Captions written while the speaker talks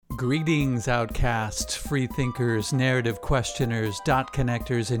Greetings, outcasts, freethinkers, narrative questioners, dot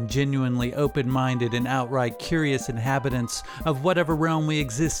connectors, and genuinely open-minded and outright curious inhabitants of whatever realm we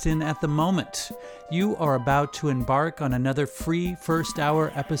exist in at the moment. You are about to embark on another free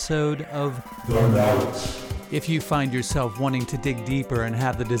first-hour episode of The Melt. If you find yourself wanting to dig deeper and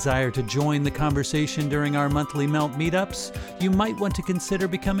have the desire to join the conversation during our monthly Melt meetups, you might want to consider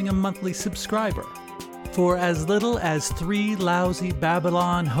becoming a monthly subscriber. For as little as 3 lousy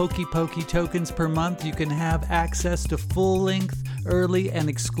Babylon hokey-pokey tokens per month, you can have access to full-length, early, and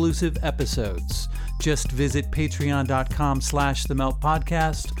exclusive episodes. Just visit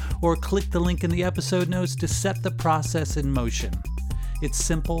patreon.com/themeltpodcast or click the link in the episode notes to set the process in motion. It's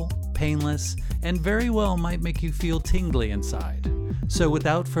simple, painless, and very well might make you feel tingly inside. So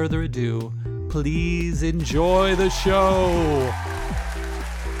without further ado, please enjoy the show!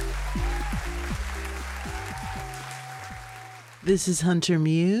 This is Hunter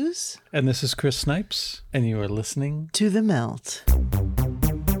Muse. And this is Chris Snipes, and you are listening to The Melt.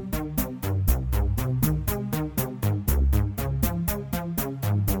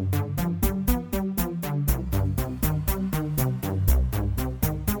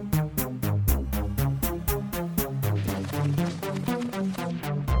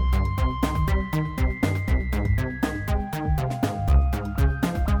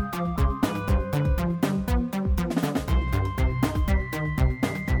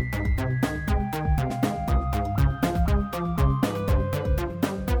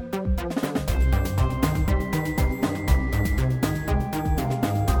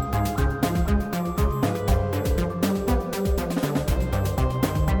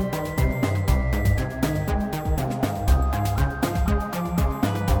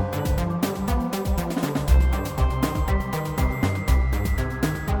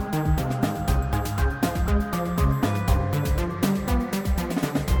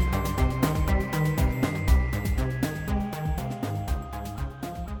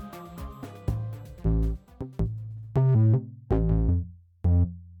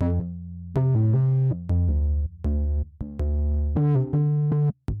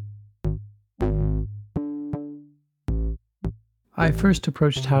 I first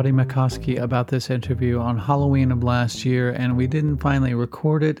approached Howdie Mickoski about this interview on Halloween of last year, and we didn't finally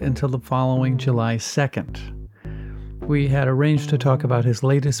record it until the following July 2nd. We had arranged to talk about his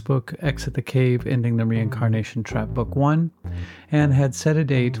latest book, Exit the Cave, Ending the Reincarnation Trap, Book 1, and had set a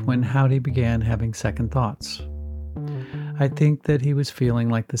date when Howdie began having second thoughts. I think that he was feeling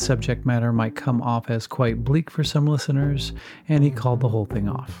like the subject matter might come off as quite bleak for some listeners, and he called the whole thing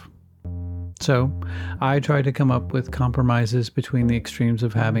off. So, I tried to come up with compromises between the extremes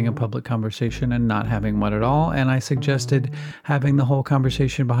of having a public conversation and not having one at all, and I suggested having the whole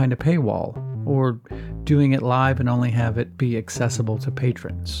conversation behind a paywall, or doing it live and only have it be accessible to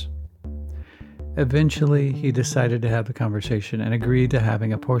patrons. Eventually, he decided to have the conversation and agreed to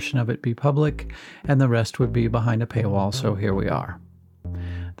having a portion of it be public, and the rest would be behind a paywall, so here we are.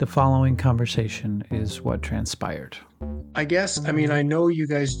 The following conversation is what transpired. I guess, I know you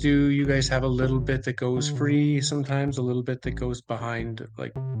guys do. You guys have a little bit that goes free sometimes, a little bit that goes behind,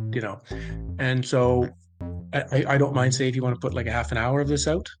 And so I don't mind, say, if you want to put like a half an hour of this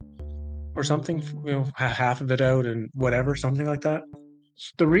out or something, half of it out and whatever, something like that.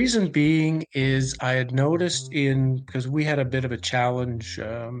 The reason being is I had noticed because we had a bit of a challenge.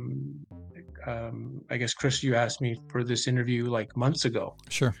 I guess, Chris, you asked me for this interview like months ago.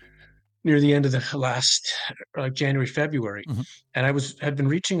 Sure. Near the end of the last, like January, February. Mm-hmm. And I had been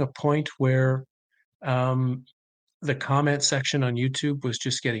reaching a point where the comment section on YouTube was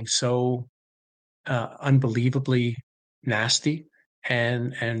just getting so unbelievably nasty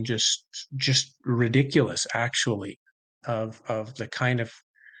and just ridiculous, actually, of the kind of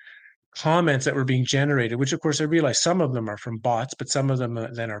comments that were being generated, which of course I realize some of them are from bots, but some of them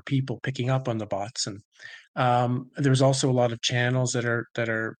then are people picking up on the bots. And there's also a lot of channels that are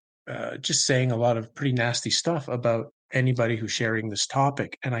just saying a lot of pretty nasty stuff about anybody who's sharing this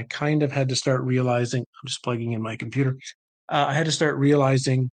topic. And I kind of had to start realizing, I'm just plugging in my computer. I had to start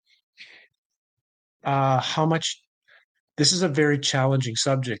realizing how much this is a very challenging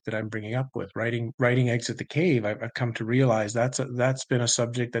subject that I'm bringing up with writing Exit the Cave. I've come to realize that's been a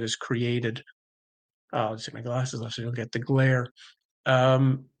subject that has created, let's take my glasses off so you don't get the glare.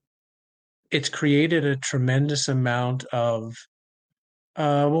 It's created a tremendous amount of,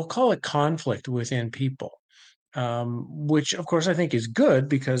 we'll call it conflict within people, which of course I think is good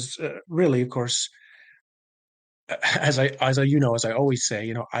because really, of course, as I always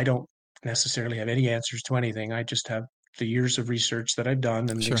say, I don't necessarily have any answers to anything. I just have the years of research that I've done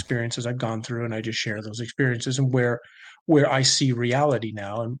and the Sure. experiences I've gone through, and I just share those experiences and where I see reality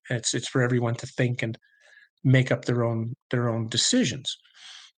now, and it's for everyone to think and make up their own decisions.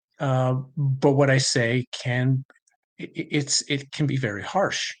 But what I say it can be very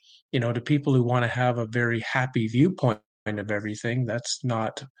harsh, to people who want to have a very happy viewpoint of everything. That's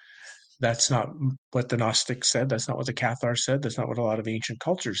not what the Gnostics said. That's not what the Cathars said. That's not what a lot of ancient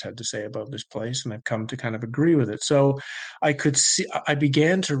cultures had to say about this place. And I've come to kind of agree with it. So I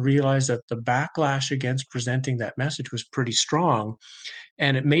began to realize that the backlash against presenting that message was pretty strong.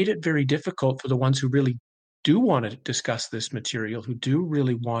 And it made it very difficult for the ones who really do want to discuss this material, who do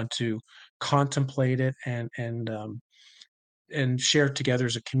really want to contemplate it and share together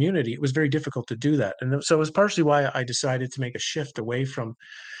as a community. It was very difficult to do that. And so it was partially why I decided to make a shift away from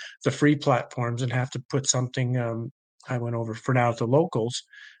the free platforms and have to put something. I went over for now to locals.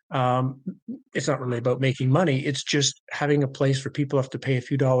 Um, it's not really about making money. It's just having a place for people who have to pay a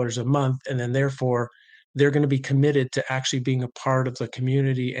few dollars a month, and then therefore they're going to be committed to actually being a part of the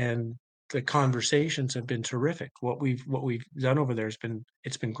community. And the conversations have been terrific. What we've done over there it's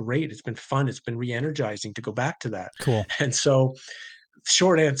been great. It's been fun. It's been re-energizing to go back to that. Cool. And so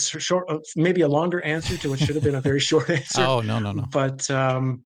short answer, maybe a longer answer to what should have been a very short answer. Oh, no, no, no.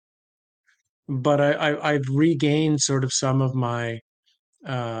 But I've regained sort of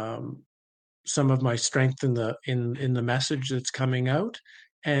um, some of my strength in the message that's coming out,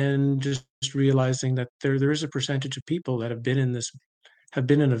 and just realizing that there is a percentage of people that have been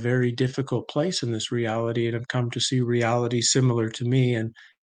in a very difficult place in this reality and have come to see reality similar to me and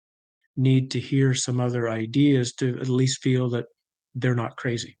need to hear some other ideas to at least feel that they're not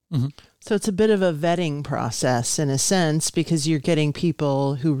crazy. Mm-hmm. So it's a bit of a vetting process in a sense, because you're getting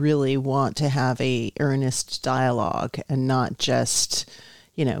people who really want to have a earnest dialogue and not just,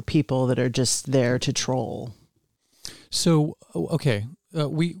 people that are just there to troll. So, okay.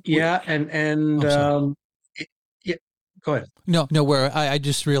 Yeah. And yeah, go ahead. No, where I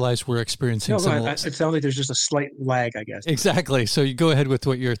just realized we're experiencing No, go ahead. It sounds like there's just a slight lag, I guess. Exactly. So you go ahead with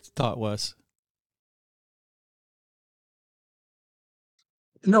what your thought was.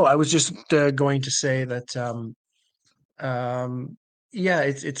 No, I was just going to say that, yeah,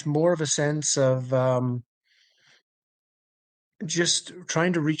 it's more of a sense of just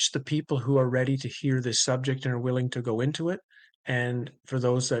trying to reach the people who are ready to hear this subject and are willing to go into it. And for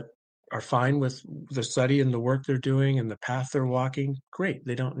those that are fine with the study and the work they're doing and the path they're walking, great.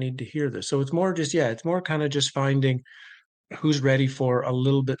 They don't need to hear this. So it's more just, yeah, it's more kind of just finding who's ready for a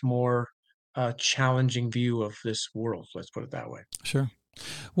little bit more challenging view of this world. Let's put it that way. Sure.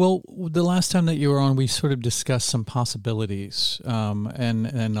 Well, the last time that you were on, we sort of discussed some possibilities,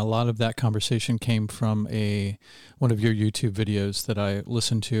 and a lot of that conversation came from one of your YouTube videos that I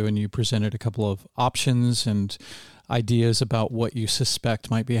listened to, and you presented a couple of options and ideas about what you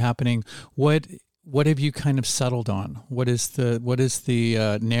suspect might be happening. What have you kind of settled on? What is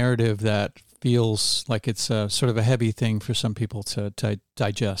the narrative that feels like it's sort of a heavy thing for some people to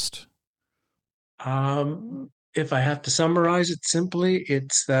digest? If I have to summarize it simply,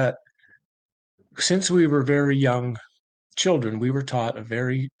 it's that since we were very young children, we were taught a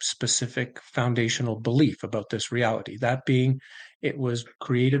very specific foundational belief about this reality. That being, it was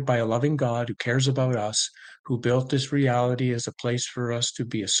created by a loving God who cares about us, who built this reality as a place for us to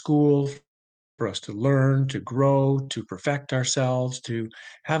be a school, for us to learn, to grow, to perfect ourselves, to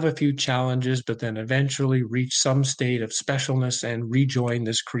have a few challenges, but then eventually reach some state of specialness and rejoin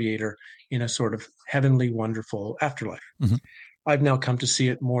this creator in a sort of heavenly, wonderful afterlife. Mm-hmm. I've now come to see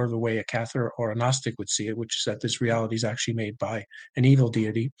it more the way a Catholic or a Gnostic would see it, which is that this reality is actually made by an evil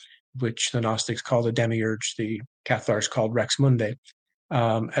deity, which the Gnostics call the demiurge, the Cathars called Rex Mundi,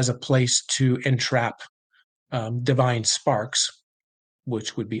 as a place to entrap divine sparks,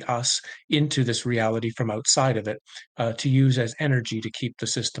 which would be us, into this reality from outside of it, to use as energy to keep the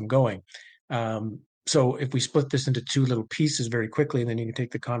system going. So if we split this into two little pieces very quickly, and then you can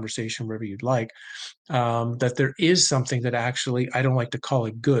take the conversation wherever you'd like, that there is something that actually, I don't like to call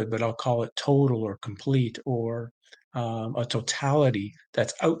it good, but I'll call it total or complete or a totality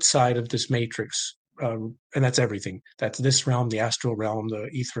that's outside of this matrix. And that's everything. That's this realm, the astral realm, the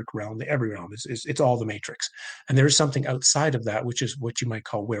etheric realm, the every realm. It's all the matrix. And there is something outside of that, which is what you might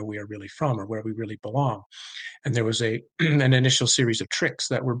call where we are really from or where we really belong. And there was an initial series of tricks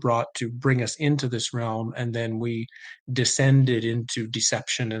that were brought to bring us into this realm, and then we descended into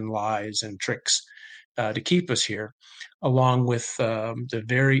deception and lies and tricks to keep us here, along with the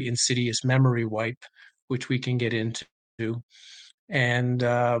very insidious memory wipe, which we can get into. And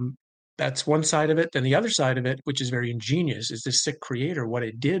That's one side of it. Then the other side of it, which is very ingenious, is this sick creator. What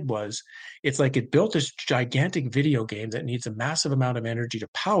it did was, it's like it built this gigantic video game that needs a massive amount of energy to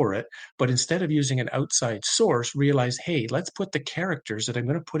power it. But instead of using an outside source, realized, hey, let's put the characters that I'm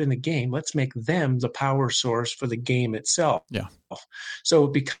going to put in the game, let's make them the power source for the game itself. Yeah. So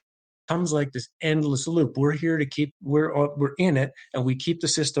it becomes like this endless loop. We're here to keep, we're in it, and we keep the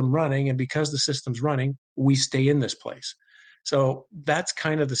system running. And because the system's running, we stay in this place. So that's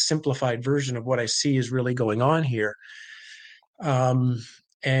kind of the simplified version of what I see is really going on here. And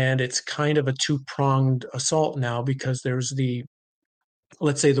it's kind of a two-pronged assault now, because there's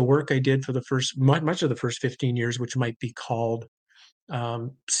let's say the work I did for the first, much of the first 15 years, which might be called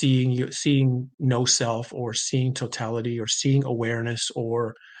seeing no self, or seeing totality, or seeing awareness,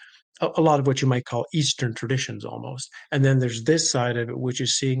 or a lot of what you might call Eastern traditions almost. And then there's this side of it, which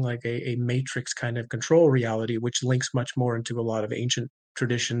is seeing like a matrix kind of control reality, which links much more into a lot of ancient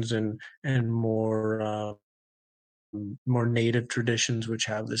traditions, and more native traditions, which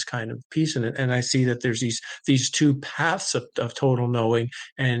have this kind of piece in it. And I see that there's these two paths of total knowing,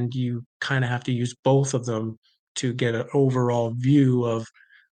 and you kind of have to use both of them to get an overall view of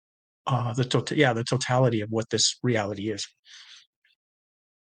the totality of what this reality is.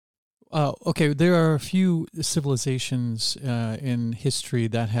 Okay, there are a few civilizations in history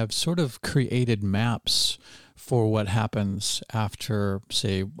that have sort of created maps for what happens after,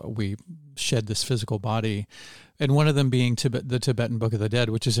 say, we shed this physical body, and one of them being the Tibetan Book of the Dead,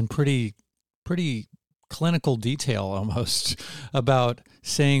 which is in pretty clinical detail almost about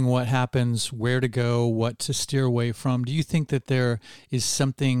saying what happens, where to go, what to steer away from. Do you think that there is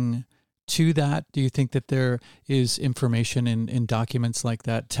something to that? Do you think that there is information in documents like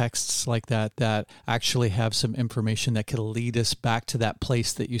that, texts like that, that actually have some information that could lead us back to that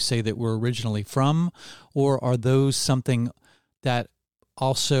place that you say that we're originally from? Or are those something that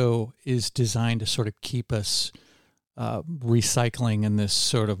also is designed to sort of keep us recycling in this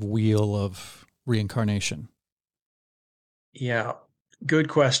sort of wheel of reincarnation? Yeah, good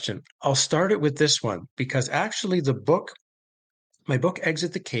question. I'll start it with this one, because actually my book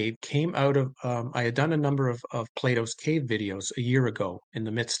Exit the Cave came out of I had done a number of Plato's cave videos a year ago, in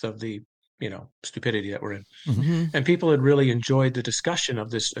the midst of the stupidity that we're in. Mm-hmm. And people had really enjoyed the discussion of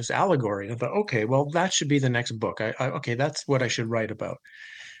this allegory. And I thought, okay, well, that should be the next book. Okay, that's what I should write about.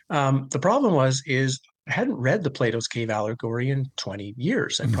 The problem is I hadn't read the Plato's cave allegory in 20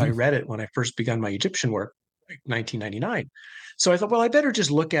 years. I probably read it when I first begun my Egyptian work, like 1999. So I thought, well, I better just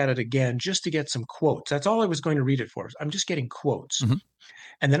look at it again just to get some quotes. That's all I was going to read it for. I'm just getting quotes.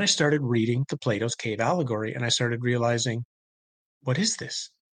 And then I started reading the Plato's cave allegory, and I started realizing, what is this?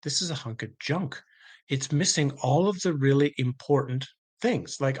 This is a hunk of junk. It's missing all of the really important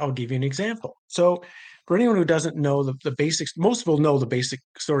things. Like, I'll give you an example. So for anyone who doesn't know the basics, most will know the basic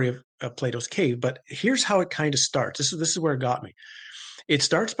story of Plato's cave, but here's how it kind of starts. This is where it got me. It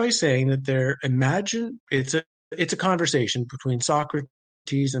starts by saying that it's a conversation between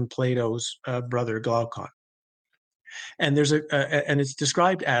Socrates and Plato's brother Glaucon. And and it's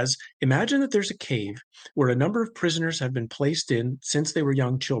described as, imagine that there's a cave where a number of prisoners have been placed in since they were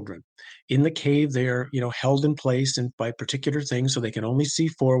young children. In the cave, they're held in place and by particular things, so they can only see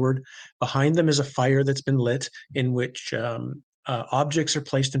forward. Behind them is a fire that's been lit, in which objects are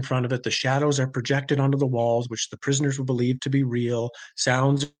placed in front of it. The shadows are projected onto the walls, which the prisoners will believe to be real.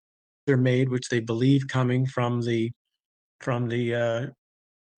 Sounds are made, which they believe coming from the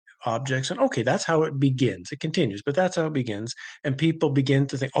objects. And okay, that's how it begins. It continues, but that's how it begins. And people begin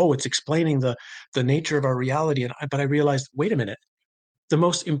to think, oh, it's explaining the nature of our reality. But I realized, wait a minute, the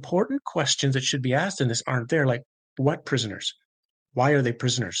most important questions that should be asked in this aren't there. Like, what prisoners? Why are they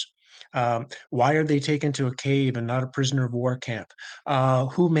prisoners? Why are they taken to a cave and not a prisoner of war camp?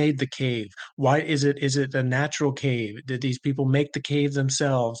 Who made the cave? Why is it a natural cave? Did these people make the cave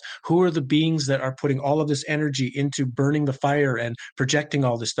themselves? Who are the beings that are putting all of this energy into burning the fire and projecting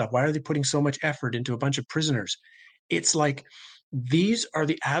all this stuff? Why are they putting so much effort into a bunch of prisoners? It's like, these are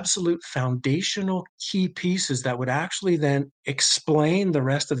the absolute foundational key pieces that would actually then explain the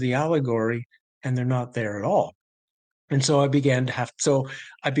rest of the allegory, and they're not there at all. And so I began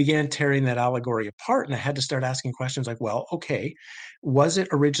tearing that allegory apart, and I had to start asking questions like, well, okay, was it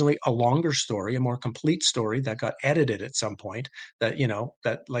originally a longer story, a more complete story that got edited at some point, that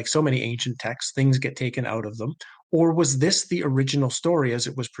like so many ancient texts, things get taken out of them? Or was this the original story as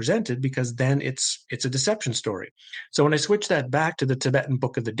it was presented? Because then it's a deception story. So when I switched that back to the Tibetan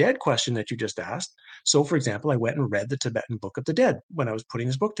Book of the Dead question that you just asked, so for example, I went and read the Tibetan Book of the Dead when I was putting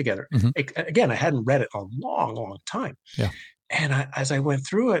this book together. Again, I hadn't read it in a long, long time. Yeah. And as I went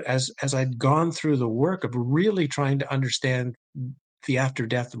through it, as I'd gone through the work of really trying to understand the after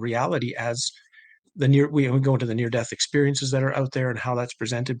death reality as the near. We go into the near death experiences that are out there and how that's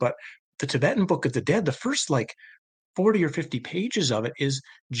presented. But the Tibetan Book of the Dead, the first like 40 or 50 pages of it is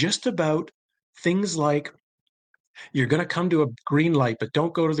just about things like you're going to come to a green light, but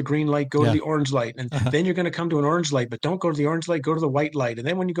don't go to the green light, go to Yeah. the orange light. And then you're going to come to an orange light, but don't go to the orange light, go to the white light. And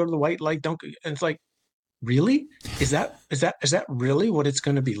then when you go to the white light, don't. And it's like, really? Is that really what it's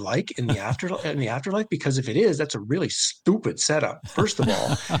going to be like in the afterlife? Because if it is, that's a really stupid setup, first of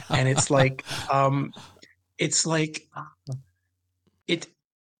all. And it's like it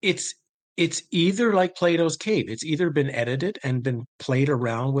it's it's either like Plato's cave. It's either been edited and been played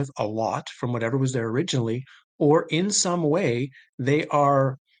around with a lot from whatever was there originally, or in some way they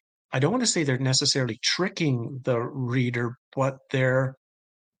are, I don't want to say they're necessarily tricking the reader, but there's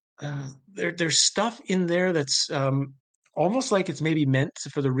stuff in there that's almost like it's maybe meant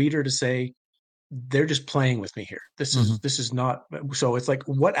for the reader to say, they're just playing with me here. This is not. So it's like,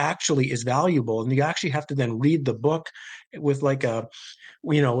 what actually is valuable, and you actually have to then read the book with like a,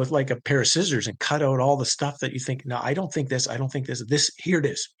 with like a pair of scissors and cut out all the stuff that you think, no, I don't think this, I don't think this, here it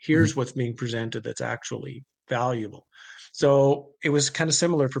is. Here's what's being presented that's actually valuable. So it was kind of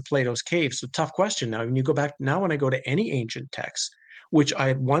similar for Plato's Cave. So tough question. Now, when you go back, now when I go to any ancient text, which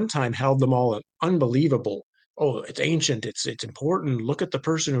I at one time held them all unbelievable, oh, it's ancient, it's important, look at the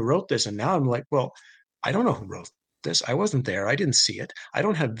person who wrote this. And now I'm like, well, I don't know who wrote this. I wasn't there. I didn't see it. I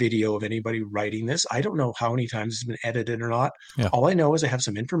don't have video of anybody writing this. I don't know how many times it's been edited or not. Yeah. All I know is I have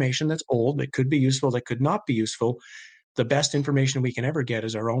some information that's old, that could be useful, that could not be useful. The best information we can ever get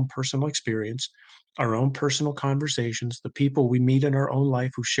is our own personal experience, our own personal conversations, the people we meet in our own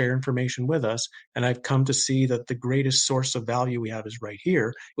life who share information with us. And I've come to see that the greatest source of value we have is right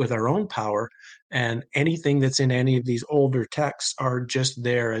here with our own power. And anything that's in any of these older texts are just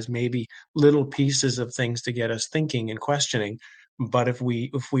there as maybe little pieces of things to get us thinking and questioning. But if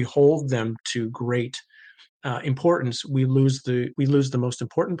we hold them to great importance, we lose the most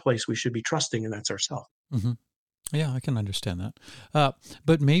important place we should be trusting, and that's ourselves. Mm-hmm. Yeah, I can understand that.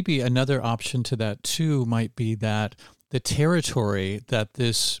 But maybe another option to that too might be that the territory that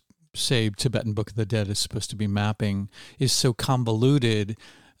this, say, Tibetan Book of the Dead is supposed to be mapping is so convoluted,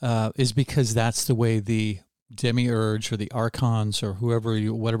 is because that's the way the demiurge or the archons or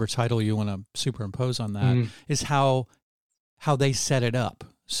whatever title you want to superimpose on that is how they set it up.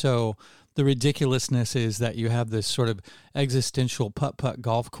 So the ridiculousness is that you have this sort of existential putt-putt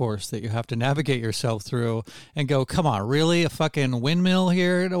golf course that you have to navigate yourself through and go, come on, really? A fucking windmill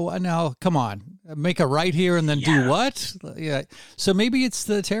here? Now, come on, make a right here and then do what? Yeah. So maybe it's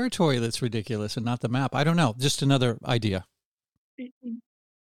the territory that's ridiculous and not the map. I don't know. Just another idea.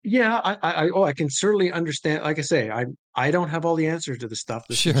 Yeah, I can certainly understand. Like I say, I don't have all the answers to the stuff.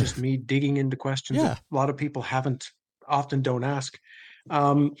 This is just me digging into questions that a lot of people often don't ask.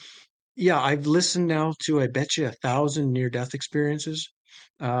 Yeah, I've listened now to, I bet you, 1,000 near-death experiences,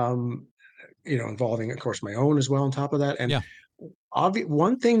 involving, of course, my own as well on top of that. And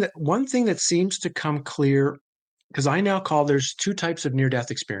one thing that seems to come clear, because I now there's two types of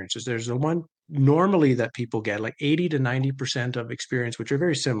near-death experiences. There's the one normally that people get, like 80 to 90% of experience, which are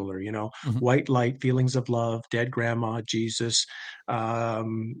very similar, white light, feelings of love, dead grandma, Jesus,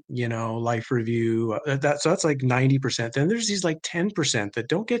 life review. So that's like 90%. Then there's these like 10% that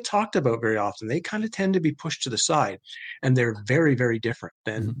don't get talked about very often. They kind of tend to be pushed to the side, and they're very, very different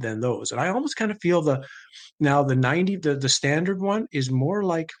than those. And I almost kind of feel the 90, the standard one is more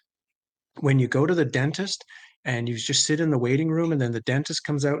like when you go to the dentist and you just sit in the waiting room, and then the dentist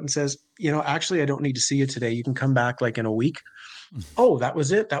comes out and says, actually, I don't need to see you today. You can come back like in a week. Oh, that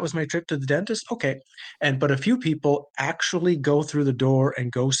was it. That was my trip to the dentist. Okay. But a few people actually go through the door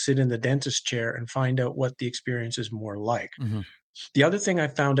and go sit in the dentist chair and find out what the experience is more like. The other thing I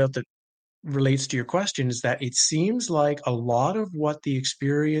found out that relates to your question is that it seems like a lot of what the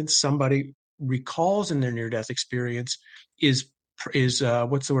experience somebody recalls in their near-death experience is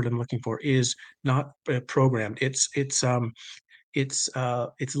what's the word I'm looking for, is not programmed. It's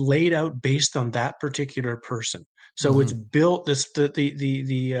laid out based on that particular person. So it's built,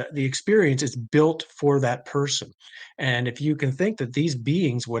 the experience is built for that person. And if you can think that these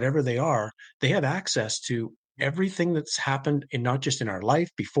beings, whatever they are, they have access to everything that's happened, and not just in our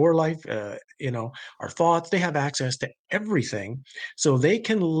life, before life, our thoughts, they have access to everything. So they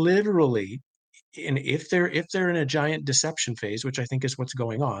can literally, and if they're in a giant deception phase, which I think is what's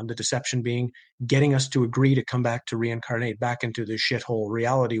going on, the deception being getting us to agree to come back to reincarnate back into the shithole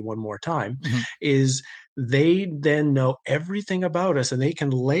reality one more time, is they then know everything about us, and they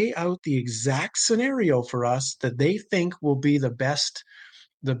can lay out the exact scenario for us that they think will be the best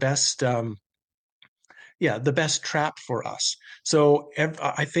yeah, the best trap for us. So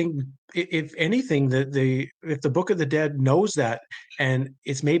I think if anything, if the Book of the Dead knows that, and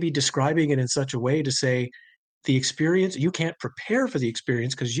it's maybe describing it in such a way to say the experience, you can't prepare for the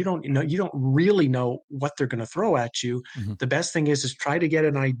experience because you don't really know what they're going to throw at you. Mm-hmm. The best thing is try to get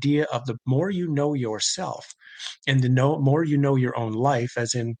an idea of the more you know yourself and the more you know your own life,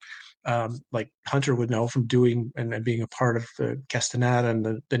 as in like Hunter would know from doing and being a part of the Castaneda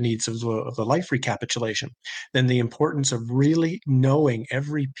and the needs of the life recapitulation, then the importance of really knowing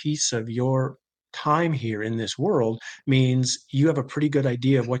every piece of your time here in this world means you have a pretty good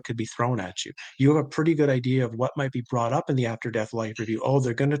idea of what could be thrown at you. You have a pretty good idea of what might be brought up in the after death life review. Oh,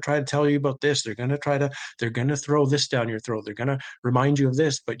 they're going to try to tell you about this. They're going to throw this down your throat. They're going to remind you of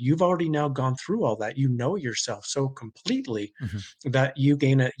this, but you've already now gone through all that. You know yourself so completely Mm-hmm. that you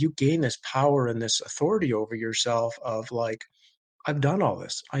gain this power and this authority over yourself of like, I've done all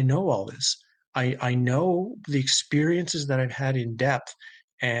this. I know all this. I know the experiences that I've had in depth,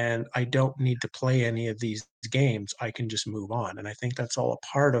 and I don't need to play any of these games. I can just move on. And I think that's all a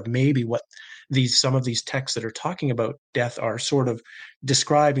part of maybe what some of these texts that are talking about death are sort of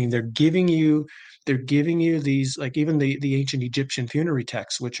describing. They're giving you these, like even the ancient Egyptian funerary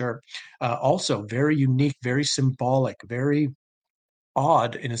texts, which are also very unique, very symbolic, very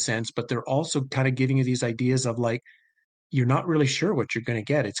odd in a sense, but they're also kind of giving you these ideas of like, you're not really sure what you're going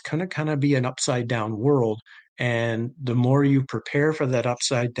to get. It's going to kind of be an upside down world. And the more you prepare for that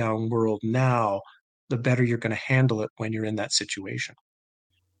upside down world now, the better you're going to handle it when you're in that situation.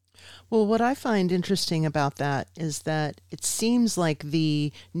 Well, what I find interesting about that is that it seems like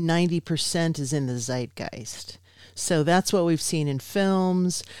the 90% is in the zeitgeist. So that's what we've seen in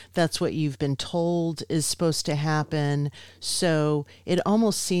films. That's what you've been told is supposed to happen. So it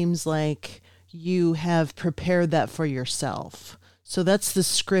almost seems like you have prepared that for yourself. So that's the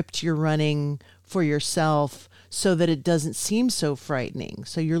script you're running for yourself so that it doesn't seem so frightening.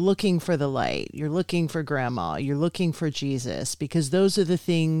 So you're looking for the light, you're looking for grandma, you're looking for Jesus, because those are the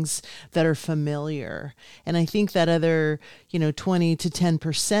things that are familiar. And I think that other, 20 to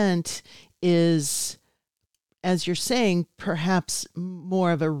 10% is, as you're saying, perhaps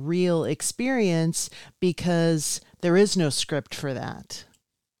more of a real experience because there is no script for that.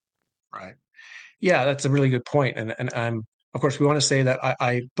 Right. Yeah, that's a really good point. And I'm, of course, we want to say that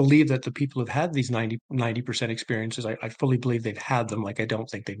I believe that the people who've had these 90% experiences, I fully believe they've had them. Like, I don't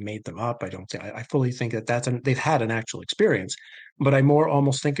think they've made them up. I don't think, I fully think that they've had an actual experience. But I more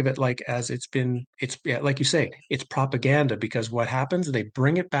almost think of it like as yeah, like you say, it's propaganda, because what happens, they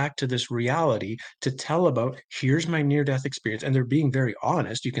bring it back to this reality to tell about, here's my near death experience. And they're being very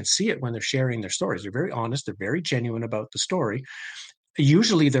honest. You can see it when they're sharing their stories. They're very honest. They're very genuine about the story.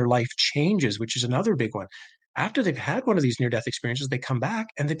 Usually their life changes, which is another big one. After they've had one of these near death experiences, they come back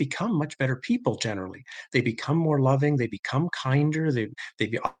and they become much better people generally. They become more loving, they become kinder, they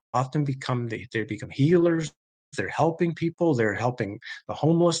often become they become healers. They're helping people, they're helping the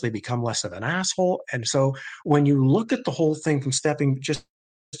homeless, they become less of an asshole. And so when you look at the whole thing from stepping just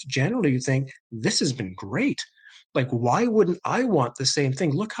generally, you think, this has been great. Like, why wouldn't I want the same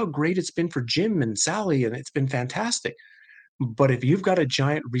thing? Look how great it's been for Jim and Sally, and it's been fantastic. But if you've got a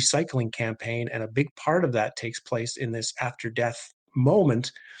giant recycling campaign and a big part of that takes place in this after death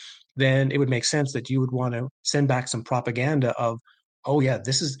moment, then it would make sense that you would want to send back some propaganda of, oh, yeah,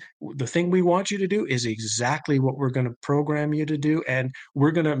 this is the thing we want you to do is exactly what we're going to program you to do. And we're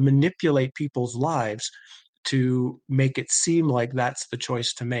going to manipulate people's lives to make it seem like that's the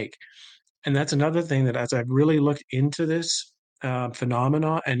choice to make. And that's another thing that as I've really looked into this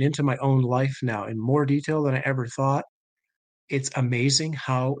phenomena and into my own life now in more detail than I ever thought, it's amazing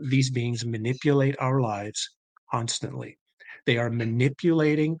how these beings manipulate our lives constantly. They are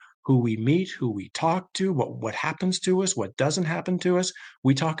manipulating who we meet, who we talk to, what happens to us, what doesn't happen to us.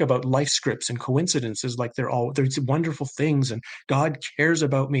 We talk about life scripts and coincidences like they're wonderful things, and God cares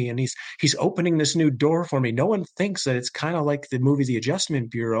about me, and he's opening this new door for me. No one thinks that it's kind of like the movie The Adjustment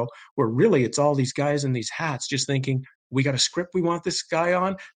Bureau, where really it's all these guys in these hats just thinking, we got a script we want this guy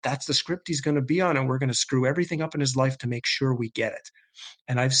on. That's the script he's going to be on. And we're going to screw everything up in his life to make sure we get it.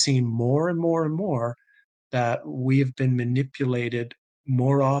 And I've seen more and more and more that we have been manipulated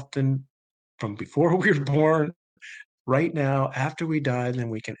more often from before we were born, right now, after we die, than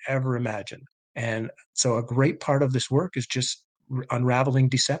we can ever imagine. And so a great part of this work is just unraveling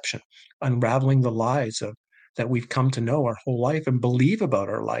deception, unraveling the lies of that we've come to know our whole life and believe about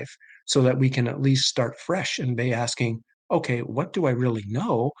our life, so that we can at least start fresh and be asking, okay, what do I really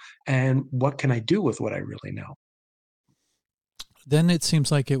know? And what can I do with what I really know? Then it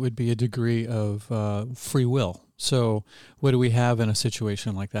seems like it would be a degree of free will. So what do we have in a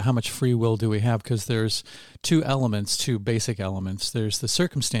situation like that? How much free will do we have? Because there's two elements, two basic elements. There's the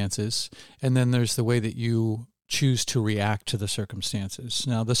circumstances, and then there's the way that you choose to react to the circumstances.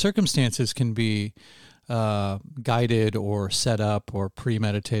 Now, the circumstances can be guided or set up or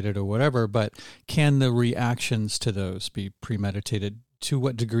premeditated or whatever, but can the reactions to those be premeditated? To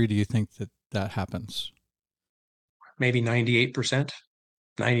what degree do you think that that happens? Maybe 98%,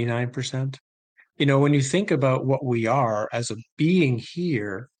 99%. When you think about what we are as a being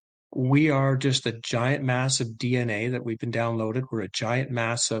here, we are just a giant mass of DNA that we've been downloaded. We're a giant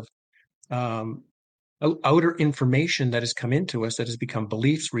mass of um, outer information that has come into us that has become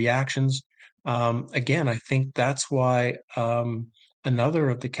beliefs, reactions. Again, I think that's why another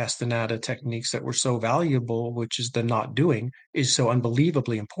of the Castaneda techniques that were so valuable, which is the not doing, is so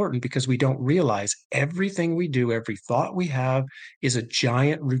unbelievably important because we don't realize everything we do, every thought we have is a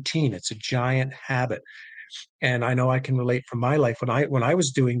giant routine. It's a giant habit. And I know I can relate from my life when I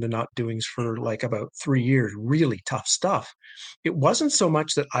was doing the not doings for like about 3 years, really tough stuff. It wasn't so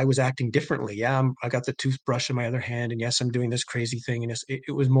much that I was acting differently. Yeah, I got the toothbrush in my other hand, and yes, I'm doing this crazy thing. And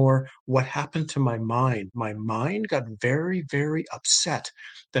it was more what happened to my mind. My mind got very, very upset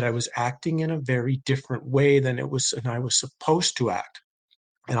that I was acting in a very different way than it was, and I was supposed to act.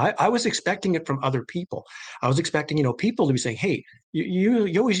 And I was expecting it from other people. I was expecting, people to be saying, "Hey,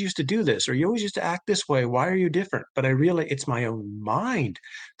 you always used to do this, or you always used to act this way. Why are you different?" But I realized it's my own mind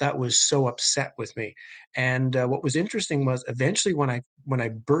that was so upset with me. And what was interesting was eventually when I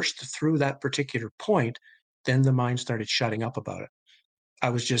burst through that particular point, then the mind started shutting up about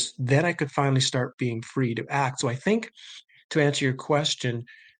it. Then I could finally start being free to act. So I think to answer your question,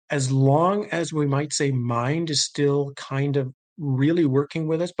 as long as we might say mind is still kind of really working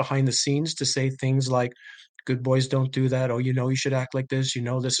with us behind the scenes to say things like, good boys don't do that. Oh, you should act like this.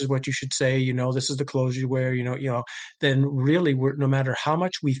 This is what you should say. This is the clothes you wear. Then really, no matter how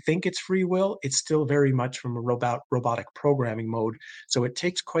much we think it's free will, it's still very much from a robotic programming mode. So it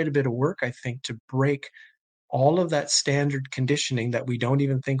takes quite a bit of work, I think, to break all of that standard conditioning that we don't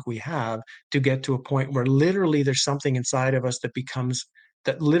even think we have to get to a point where literally there's something inside of us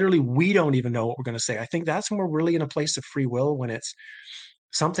that literally we don't even know what we're going to say. I think that's when we're really in a place of free will, when it's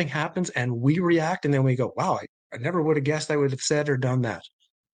something happens and we react and then we go, wow, I never would have guessed I would have said or done that.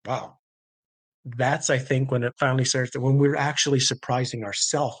 Wow. That's, I think, when it finally starts, that when we're actually surprising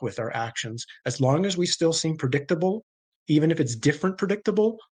ourselves with our actions. As long as we still seem predictable, even if it's different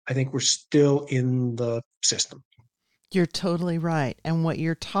predictable, I think we're still in the system. You're totally right. And what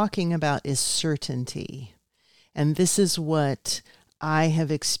you're talking about is certainty. And this is what I have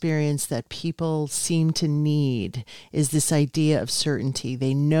experienced that people seem to need, is this idea of certainty.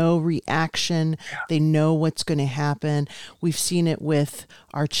 They know reaction. They know what's going to happen. We've seen it with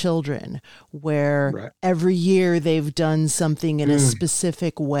our children, where every year they've done something in a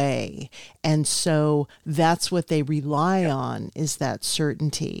specific way. And so that's what they rely on, is that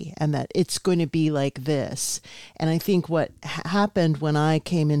certainty, and that it's going to be like this. And I think what happened when I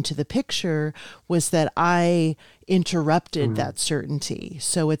came into the picture was that I interrupted that certainty.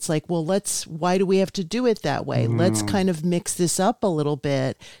 So it's like, well, why do we have to do it that way? Let's kind of mix this up a little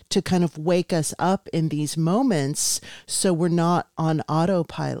bit to kind of wake us up in these moments so we're not on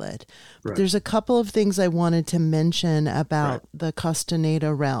autopilot. But there's a couple of things I wanted to mention about the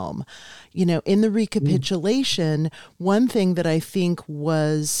Castaneda realm. In the recapitulation, one thing that I think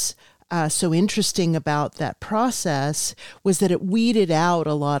was so interesting about that process was that it weeded out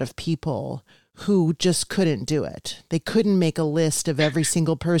a lot of people who just couldn't do it. They couldn't make a list of every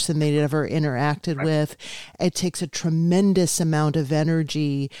single person they'd ever interacted with. It takes a tremendous amount of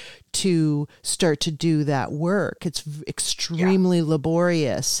energy to start to do that work. It's extremely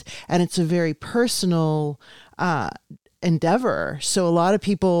laborious, and it's a very personal endeavor. So a lot of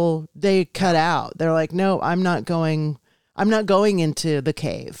people, they cut out. They're like, no, I'm not going into the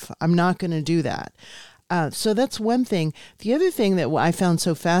cave. I'm not going to do that. So that's one thing. The other thing that I found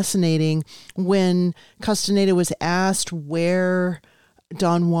so fascinating, when Castaneda was asked where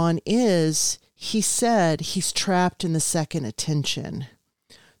Don Juan is, he said he's trapped in the second attention.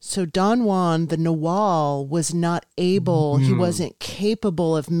 So Don Juan, the Nawal, was not able, he wasn't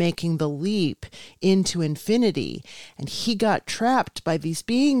capable of making the leap into infinity. And he got trapped by these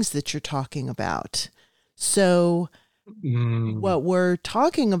beings that you're talking about. So what we're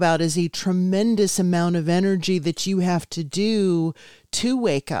talking about is a tremendous amount of energy that you have to do to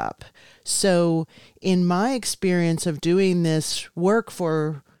wake up. So in my experience of doing this work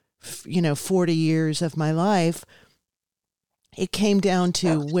for, 40 years of my life, it came down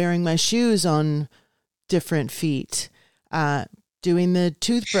to wearing my shoes on different feet, doing the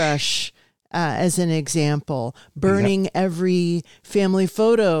toothbrush as an example, Yep. burning every family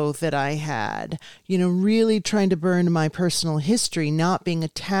photo that I had, really trying to burn my personal history, not being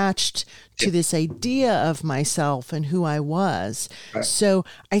attached to Yep. this idea of myself and who I was. Right. So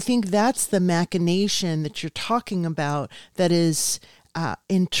I think that's the machination that you're talking about that is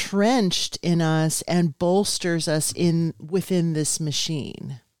entrenched in us and bolsters us in within this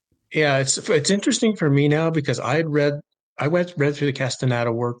machine. Yeah, it's interesting for me now because I read through the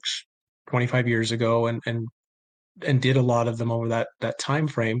Castaneda works 25 years ago and did a lot of them over that time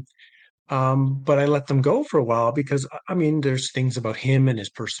frame. But I let them go for a while because I mean, there's things about him and his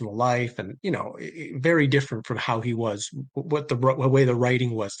personal life, and very different from how he was, what way the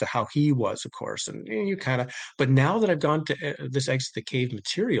writing was to how he was, of course. And you kind of, but now that I've gone to this Exit the Cave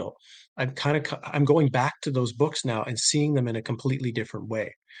material, I'm going back to those books now and seeing them in a completely different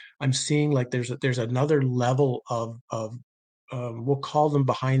way. I'm seeing like there's another level of we'll call them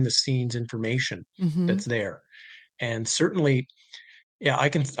behind the scenes information Mm-hmm. that's there, and certainly yeah, I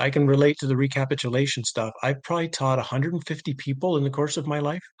can relate to the recapitulation stuff. I've probably taught 150 people in the course of my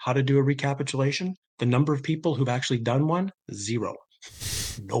life how to do a recapitulation. The number of people who've actually done one, zero.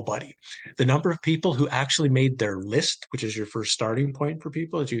 Nobody. The number of people who actually made their list, which is your first starting point for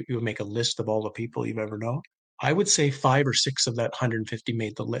people, is you make a list of all the people you've ever known. I would say five or six of that 150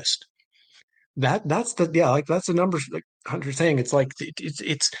 made the list. That's the yeah, like that's the numbers like Hunter saying. It's like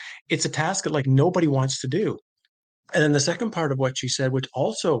it's a task that like nobody wants to do. And then the second part of what she said, which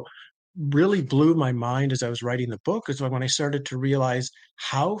also really blew my mind as I was writing the book, is when I started to realize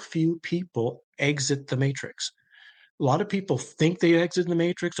how few people exit the matrix. A lot of people think they exit the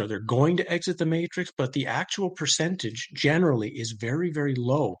matrix or they're going to exit the matrix, but the actual percentage generally is very, very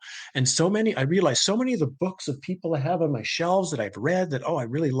low. And I realize so many of the books of people I have on my shelves that I've read that, oh, I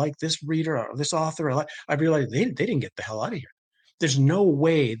really like this reader or this author. I realized they didn't get the hell out of here. There's no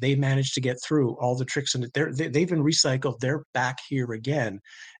way they managed to get through all the tricks and they've been recycled. They're back here again.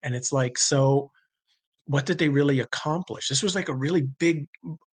 And it's like, so what did they really accomplish? This was like a really big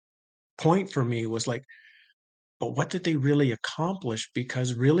point for me was like, but what did they really accomplish?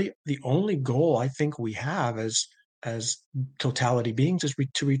 Because really the only goal I think we have as totality beings is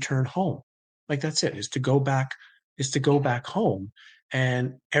to return home. Like that's it, is to go back home.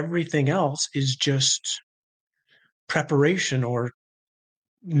 And everything else is just preparation or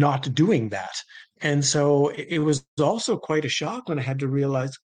not doing that. And so it was also quite a shock when I had to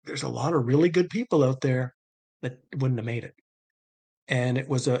realize there's a lot of really good people out there that wouldn't have made it. And it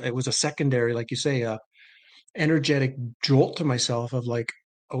was a secondary, like you say, energetic jolt to myself of like,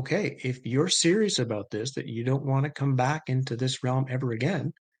 okay, if you're serious about this, that you don't want to come back into this realm ever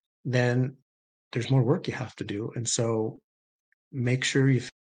again, then there's more work you have to do. And so make sure you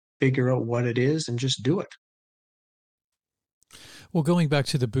figure out what it is and just do it. Well, going back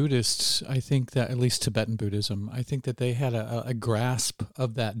to the Buddhists, I think that at least Tibetan Buddhism, I think that they had a grasp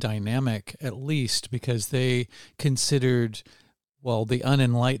of that dynamic, at least because they considered, well, the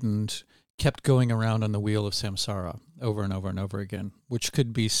unenlightened kept going around on the wheel of samsara over and over and over again, which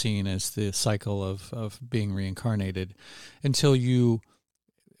could be seen as the cycle of being reincarnated until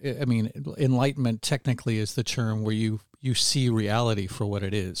I mean, enlightenment technically is the term where you see reality for what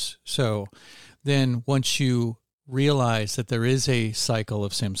it is. So then once you realize that there is a cycle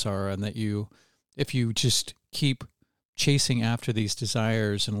of samsara and that if you just keep chasing after these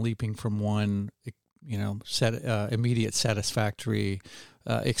desires and leaping from one, immediate satisfactory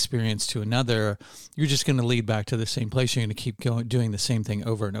experience to another, you're just going to lead back to the same place. You're going to keep doing the same thing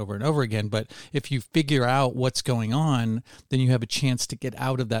over and over and over again. But if you figure out what's going on, then you have a chance to get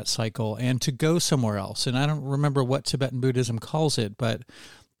out of that cycle and to go somewhere else. And I don't remember what Tibetan Buddhism calls it, but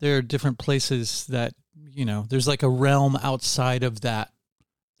there are different places that, there's like a realm outside of that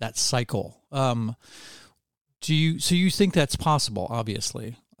cycle. So you think that's possible,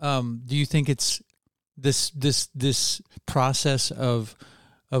 obviously. Do you think it's this process of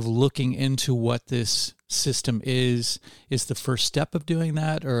looking into what this system is the first step of doing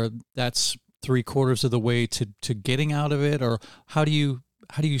that, or that's 3/4 of the way to getting out of it? Or how do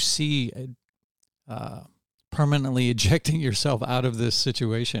you see permanently ejecting yourself out of this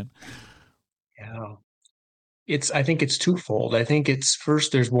situation? Yeah. I think it's twofold. I think it's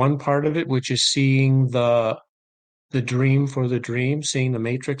first, there's one part of it, which is seeing the dream for the dream, seeing the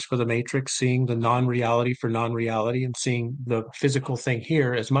matrix for the matrix, seeing the non-reality for non-reality, and seeing the physical thing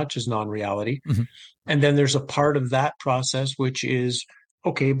here as much as non-reality. Mhm. And then there's a part of that process which is,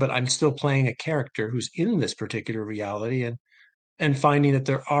 okay, but I'm still playing a character who's in this particular reality, and finding that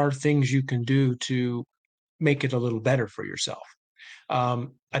there are things you can do to make it a little better for yourself.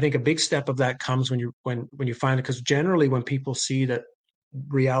 I think a big step of that comes when you find it, because generally when people see that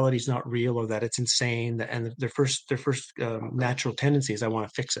reality is not real or that it's insane. And their first natural tendency is, I want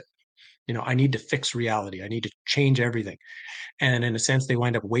to fix it. I need to fix reality. I need to change everything. And in a sense, they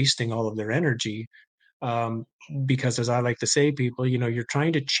wind up wasting all of their energy, um, because, as I like to say, people, you're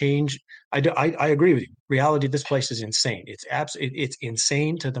trying to change. I agree with you. Reality, this place is insane. It's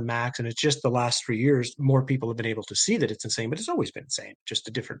insane to the max, and it's just the last 3 years more people have been able to see that it's insane, but it's always been insane, just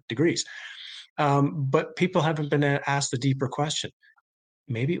to different degrees. But people haven't been asked the deeper question.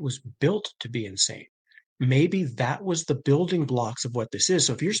 Maybe it was built to be insane. Maybe that was the building blocks of what this is.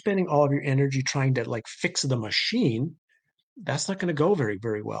 So if you're spending all of your energy trying to like fix the machine, that's not going to go very,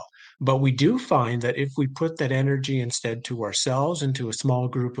 very well. But we do find that if we put that energy instead to ourselves and to a small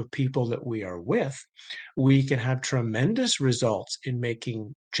group of people that we are with, we can have tremendous results in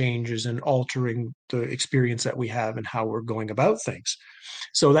making changes and altering the experience that we have and how we're going about things.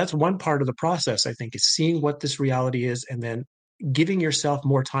 So that's one part of the process, I think, is seeing what this reality is and then giving yourself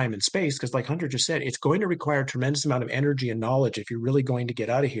more time and space, because like Hunter just said, it's going to require a tremendous amount of energy and knowledge if you're really going to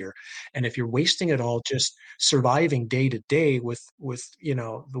get out of here. And if you're wasting it all just surviving day to day with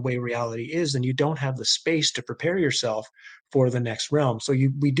the way reality is, then you don't have the space to prepare yourself for the next realm. So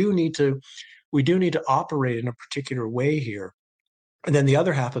we do need to operate in a particular way here. And then the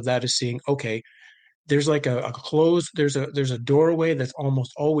other half of that is seeing, okay, there's like a closed, there's a doorway that's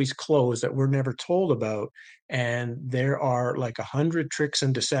almost always closed that we're never told about, and there are like 100 tricks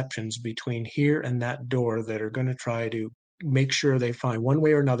and deceptions between here and that door that are going to try to make sure they find one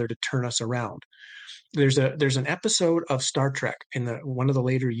way or another to turn us around. There's an episode of Star Trek in the one of the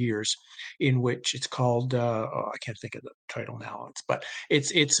later years in which it's called, I can't think of the title now.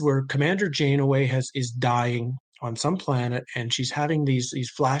 It's where Commander Janeway is dying on some planet, and she's having these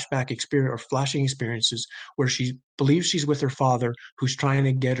flashback experience or flashing experiences where she believes she's with her father, who's trying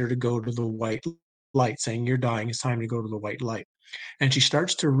to get her to go to the white light, saying, "You're dying. It's time to go to the white light." And she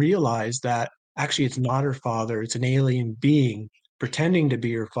starts to realize that actually it's not her father; it's an alien being pretending to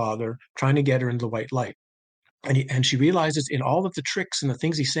be her father, trying to get her into the white light. And she realizes in all of the tricks and the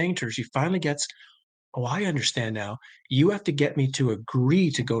things he's saying to her, she finally gets, oh, I understand now. You have to get me to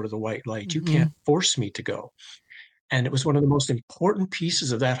agree to go to the white light. You Mm-hmm. can't force me to go. And it was one of the most important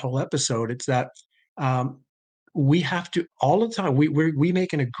pieces of that whole episode. It's that um, we have to all the time. We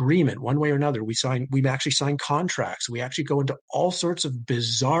make an agreement one way or another. We actually sign contracts. We actually go into all sorts of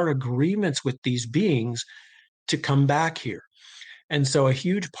bizarre agreements with these beings to come back here. And so a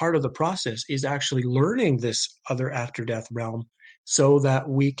huge part of the process is actually learning this other after death realm so that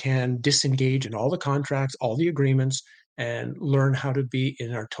we can disengage in all the contracts, all the agreements, and learn how to be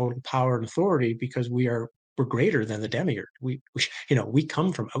in our total power and authority, because we're greater than the demiurge. We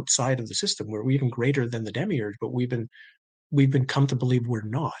come from outside of the system. We're even greater than the demiurge, but we've been come to believe we're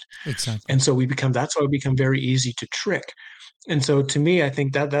not. Exactly. And so that's why we become very easy to trick. And so to me, I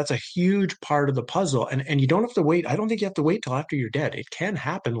think that that's a huge part of the puzzle. And you don't have to wait. I don't think you have to wait till after you're dead. It can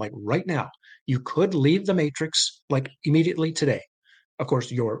happen like right now. You could leave the matrix like immediately today. Of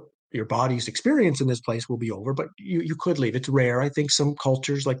course, your body's experience in this place will be over, but you could leave. It's rare. I think some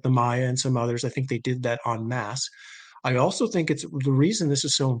cultures like the Maya and some others, I think they did that en masse. I also think it's the reason this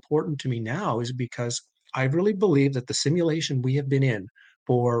is so important to me now is because I really believe that the simulation we have been in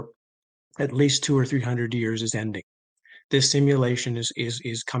for at least 200 or 300 years is ending. This simulation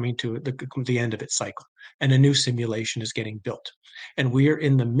is coming to the end of its cycle, and a new simulation is getting built. And we are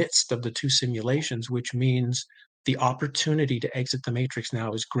in the midst of the two simulations, which means the opportunity to exit the matrix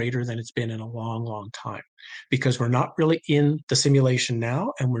now is greater than it's been in a long, long time, because we're not really in the simulation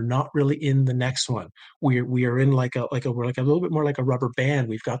now, and we're not really in the next one. We are in we're like a little bit more like a rubber band.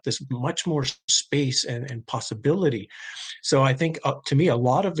 We've got this much more space and possibility. So I think, to me, a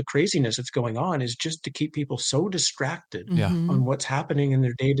lot of the craziness that's going on is just to keep people so distracted Yeah. on what's happening in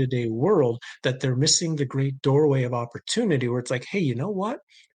their day-to-day world that they're missing the great doorway of opportunity, where it's like, hey, you know what?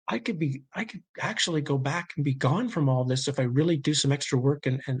 I could actually go back and be gone from all this if I really do some extra work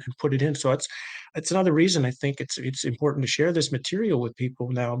and put it in. So it's another reason I think it's important to share this material with people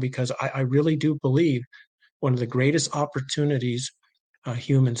now, because I really do believe one of the greatest opportunities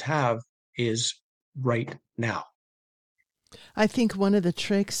humans have is right now. I think one of the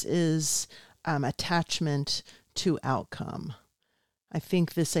tricks is attachment to outcome. I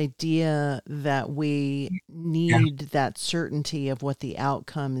think this idea that we need that certainty of what the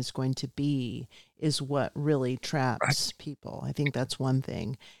outcome is going to be is what really traps people. I think that's one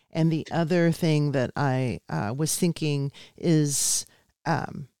thing. And the other thing that I was thinking is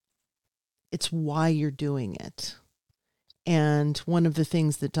it's why you're doing it. And one of the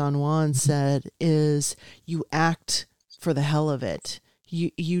things that Don Juan said is you act for the hell of it.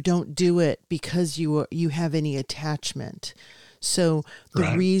 You don't do it because you have any attachment. So the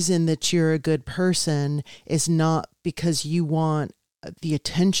Right. reason that you're a good person is not because you want the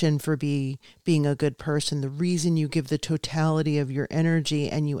attention for being a good person. The reason you give the totality of your energy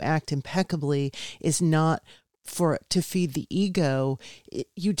and you act impeccably is not to feed the ego.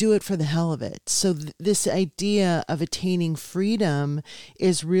 You do it for the hell of it. So this idea of attaining freedom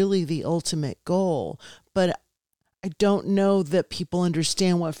is really the ultimate goal. But I don't know that people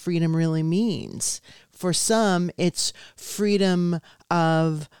understand what freedom really means. For some, it's freedom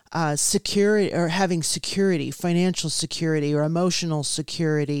of security, or having security, financial security or emotional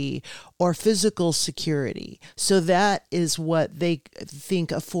security or physical security. So that is what they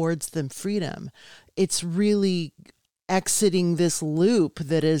think affords them freedom. It's really exiting this loop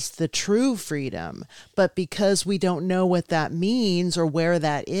that is the true freedom. But because we don't know what that means or where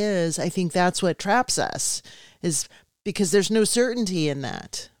that is, I think that's what traps us, is because there's no certainty in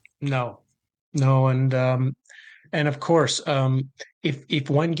that. No, no, and of course, if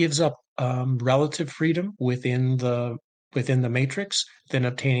one gives up relative freedom within the matrix, then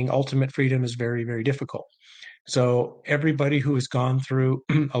obtaining ultimate freedom is very, very difficult. So everybody who has gone through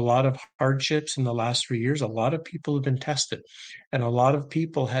a lot of hardships in the last 3 years, a lot of people have been tested, and a lot of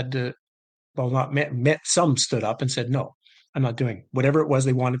people had to, well, not met some stood up and said, no, I'm not doing it. Whatever it was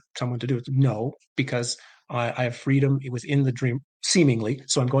they wanted someone to do it. No, because I have freedom within the dream, seemingly.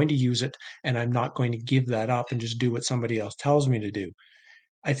 So I'm going to use it, and I'm not going to give that up and just do what somebody else tells me to do.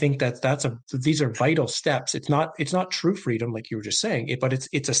 I think these are vital steps. It's not true freedom like you were just saying, but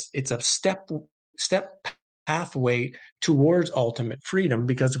it's a step pathway towards ultimate freedom,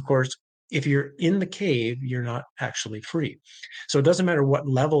 because of course if you're in the cave, you're not actually free. So it doesn't matter what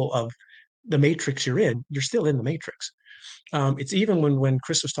level of the matrix you're in, you're still in the matrix. It's even when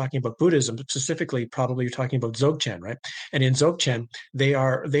Chris was talking about Buddhism, specifically, probably you're talking about Dzogchen, right? And in Dzogchen, they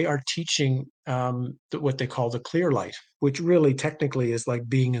are teaching what they call the clear light, which really technically is like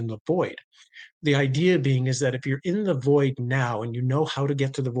being in the void. The idea being is that if you're in the void now and you know how to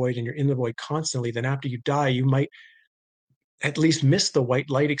get to the void and you're in the void constantly, then after you die, you might at least miss the white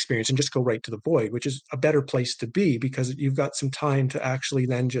light experience and just go right to the void, which is a better place to be because you've got some time to actually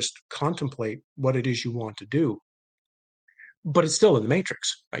then just contemplate what it is you want to do. But it's still in the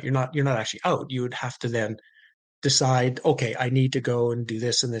matrix, right? You're not actually out. You would have to then decide, okay, I need to go and do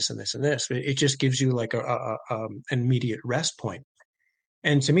this and this and this and this. It just gives you like an immediate rest point.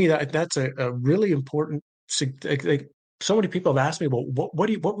 And to me, that's a really important. Like, so many people have asked me, well, what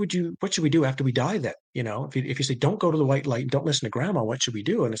should we do after we die? Then, if you say don't go to the white light, don't listen to grandma, what should we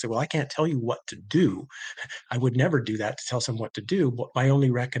do? And I say, well, I can't tell you what to do. I would never do that, to tell someone what to do. But my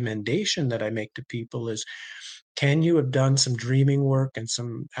only recommendation that I make to people is, can you have done some dreaming work and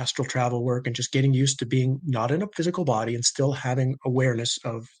some astral travel work and just getting used to being not in a physical body and still having awareness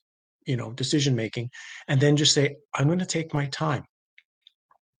of, decision making, and then just say, I'm going to take my time.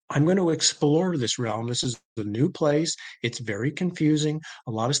 I'm going to explore this realm. This is a new place. It's very confusing.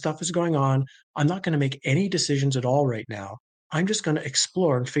 A lot of stuff is going on. I'm not going to make any decisions at all right now. I'm just going to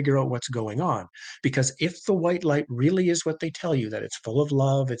explore and figure out what's going on. Because if the white light really is what they tell you, that it's full of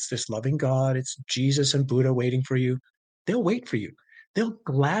love, it's this loving God, it's Jesus and Buddha waiting for you, they'll wait for you. They'll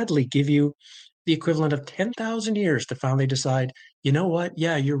gladly give you the equivalent of 10,000 years to finally decide, you know what?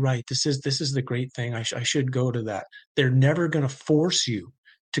 Yeah, you're right. This is the great thing. I should go to that. They're never going to force you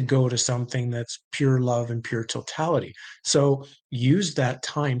to go to something that's pure love and pure totality. So use that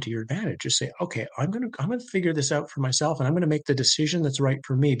time to your advantage. Just say, okay, I'm gonna figure this out for myself, and I'm gonna make the decision that's right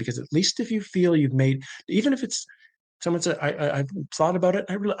for me. Because at least if you feel you've made, even if it's someone said, I've thought about it,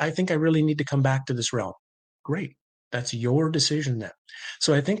 I think I really need to come back to this realm. Great. That's your decision then.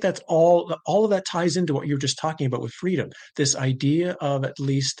 So I think that's all of that ties into what you were just talking about with freedom. This idea of at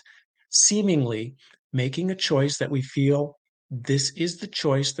least seemingly making a choice that we feel, this is the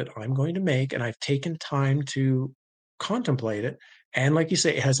choice that I'm going to make, and I've taken time to contemplate it. And like you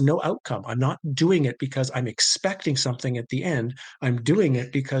say, it has no outcome. I'm not doing it because I'm expecting something at the end. I'm doing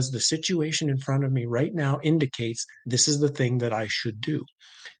it because the situation in front of me right now indicates this is the thing that I should do.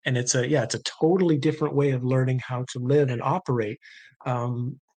 And it's a totally different way of learning how to live and operate,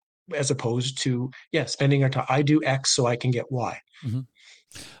 as opposed to spending our time. I do X so I can get Y. Mm-hmm.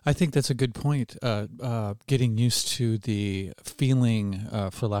 I think that's a good point. Getting used to the feeling,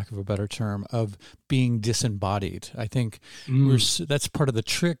 for lack of a better term, of being disembodied. I think that's part of the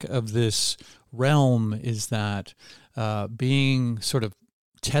trick of this realm, is that being sort of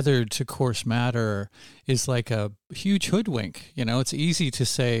tethered to coarse matter is like a huge hoodwink. It's easy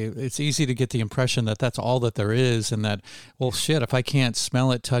to get the impression that that's all that there is, and that, well, shit, if I can't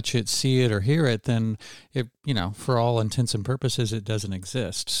smell it, touch it, see it, or hear it, then it, for all intents and purposes, it doesn't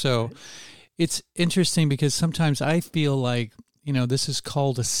exist. So it's interesting because sometimes I feel like this is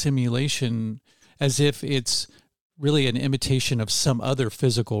called a simulation, as if it's really an imitation of some other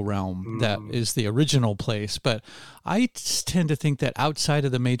physical realm that is the original place. But I tend to think that outside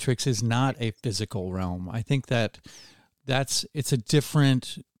of the Matrix is not a physical realm. I think that it's a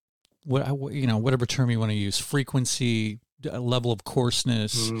different, whatever term you want to use, frequency, level of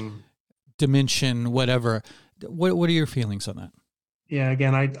coarseness, dimension, whatever. What are your feelings on that? Yeah,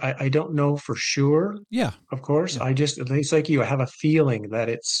 again, I don't know for sure. Yeah. Of course. Yeah. It's like you, I have a feeling that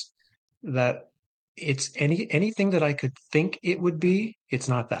it's anything that I could think it would be, it's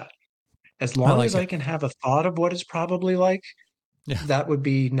not that. As I long as like I it. can have a thought of what it's probably like, Yeah. that would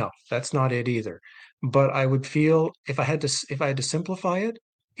be no, that's not it either. But I would feel if I had to simplify it,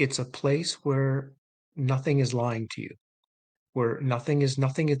 it's a place where nothing is lying to you, where there's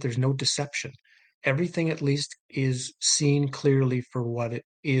no deception. Everything at least is seen clearly for what it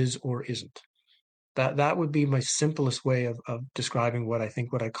is or isn't. That would be my simplest way of describing what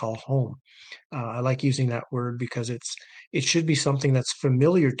I call home. I like using that word because it should be something that's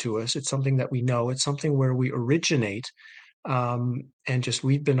familiar to us. It's something that we know. It's something where we originate, and just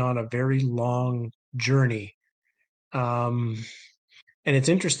we've been on a very long journey. And it's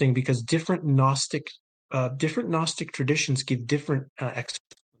interesting because different Gnostic traditions give different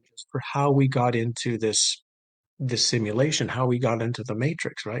explanations for how we got into this simulation, how we got into the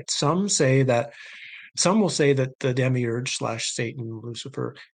matrix, right? Some will say that the demiurge slash Satan,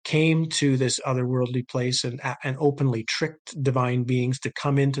 Lucifer, came to this otherworldly place and openly tricked divine beings to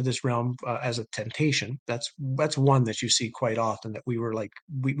come into this realm as a temptation. That's one that you see quite often, that we were like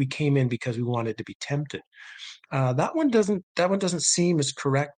we came in because we wanted to be tempted. That one doesn't seem as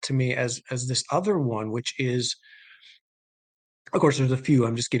correct to me as this other one, which is, of course, there's a few.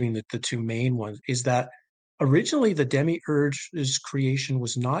 I'm just giving the two main ones. Is that originally the demiurge's creation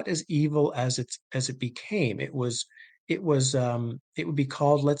was not as evil as it became. It would be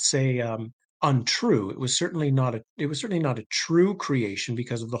called, let's say, untrue. It was certainly not a true creation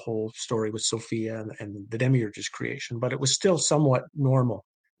because of the whole story with Sophia and the demiurge's creation, but it was still somewhat normal.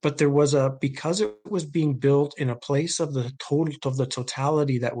 But because it was being built in a place of the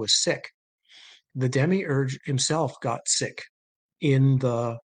totality that was sick, the demiurge himself got sick in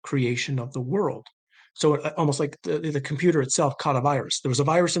the creation of the world. So almost like the computer itself caught a virus. There was a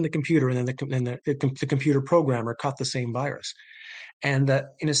virus in the computer, and then the computer programmer caught the same virus. And that,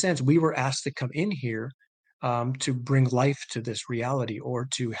 in a sense, we were asked to come in here, to bring life to this reality, or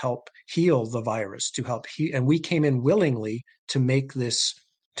to help heal the virus, to help heal. And we came in willingly to make this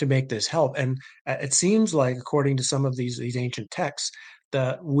help. And it seems like, according to some of these ancient texts,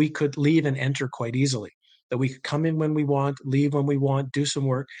 that we could leave and enter quite easily, that we could come in when we want, leave when we want, do some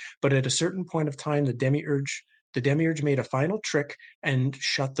work. But at a certain point of time, the demiurge made a final trick and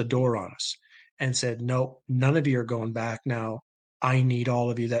shut the door on us and said, no, none of you are going back now. I need all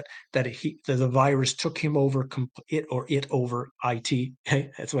of you. The virus took him over, it over it.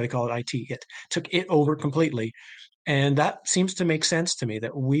 That's what I call it. It took it over completely. And that seems to make sense to me,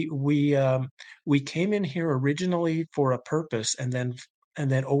 that we came in here originally for a purpose, and then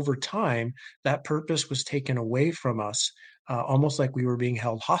over time that purpose was taken away from us, almost like we were being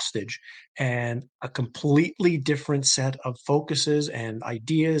held hostage, and a completely different set of focuses and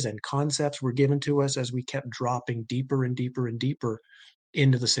ideas and concepts were given to us as we kept dropping deeper and deeper and deeper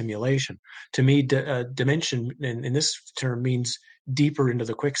into the simulation. To me, dimension in this term means deeper into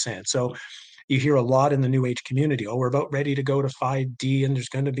the quicksand. So you hear a lot in the New Age community, oh, we're about ready to go to 5D, and there's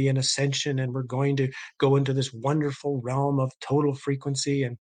going to be an ascension, and we're going to go into this wonderful realm of total frequency.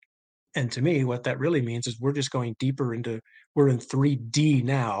 And to me, what that really means is we're just going deeper we're in 3D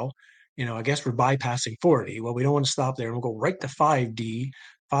now. I guess we're bypassing 4D. Well, we don't want to stop there, and we'll go right to 5D,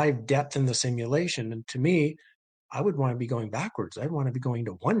 5 depth in the simulation. And to me, I would want to be going backwards. I'd want to be going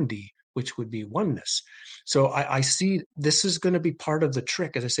to 1D, which would be oneness. So I see this is going to be part of the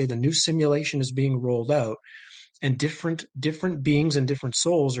trick. As I say, the new simulation is being rolled out, and different beings and different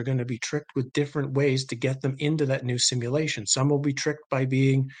souls are going to be tricked with different ways to get them into that new simulation. Some will be tricked by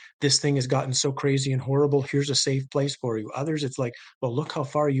being, this thing has gotten so crazy and horrible, here's a safe place for you. Others, it's like, well, look how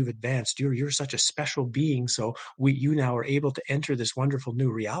far you've advanced, you're such a special being, so you now are able to enter this wonderful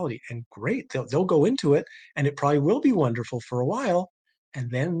new reality. And great, they'll go into it, and it probably will be wonderful for a while, and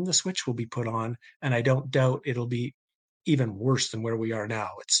then the switch will be put on, and I don't doubt it'll be even worse than where we are now.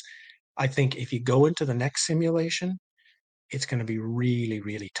 I think if you go into the next simulation, it's going to be really,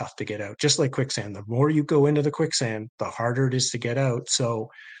 really tough to get out. Just like quicksand. The more you go into the quicksand, the harder it is to get out. So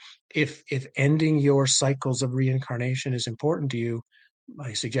if ending your cycles of reincarnation is important to you,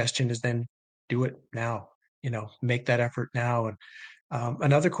 my suggestion is then do it now. Make that effort now. And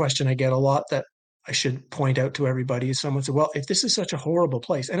another question I get a lot, that I should point out to everybody, someone said, well, if this is such a horrible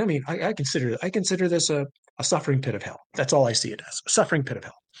place, and I mean, I consider this a suffering pit of hell. That's all I see it as, a suffering pit of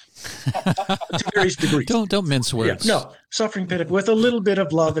hell. To various degrees. Don't mince Yeah, words. no, suffering pit with a little bit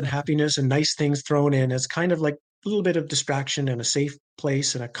of love and happiness and nice things thrown in as kind of like a little bit of distraction and a safe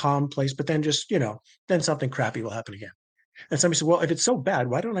place and a calm place. But then just, then something crappy will happen again. And somebody said, well, if it's so bad,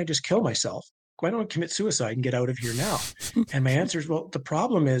 why don't I just kill myself? Why don't I commit suicide and get out of here now? And my answer is, well, the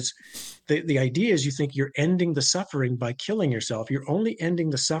problem is the idea is you think you're ending the suffering by killing yourself. You're only ending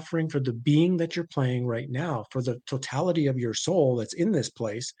the suffering for the being that you're playing right now, for the totality of your soul that's in this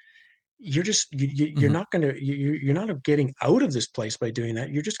place. You're just you're not going to you're not getting out of this place by doing that.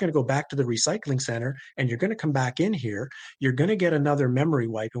 You're just going to go back to the recycling center, and you're going to come back in here. You're going to get another memory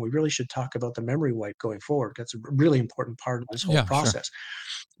wipe, and we really should talk about the memory wipe going forward. That's a really important part of this whole process.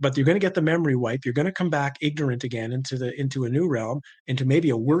 Sure. But you're going to get the memory wipe. You're going to come back ignorant again into a new realm, into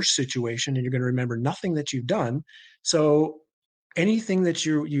maybe a worse situation, and you're going to remember nothing that you've done. So anything that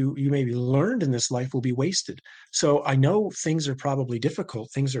you maybe learned in this life will be wasted. So I know things are probably difficult.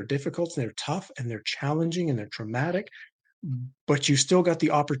 Things are difficult and they're tough and they're challenging and they're traumatic, but you still got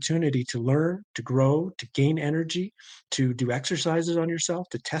the opportunity to learn, to grow, to gain energy, to do exercises on yourself,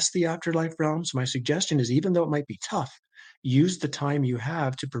 to test the afterlife realms. My suggestion is, even though it might be tough, use the time you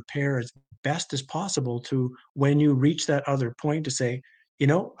have to prepare as best as possible to, when you reach that other point, to say,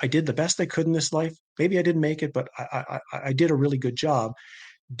 I did the best I could in this life. Maybe I didn't make it, but I did a really good job.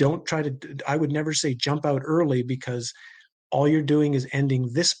 Don't try to, I would never say jump out early, because all you're doing is ending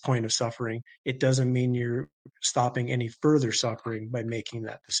this point of suffering. It doesn't mean you're stopping any further suffering by making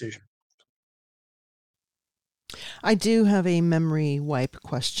that decision. I do have a memory wipe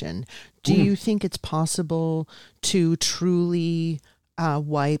question. Do you think it's possible to truly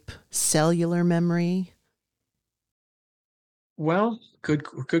wipe cellular memory? Well,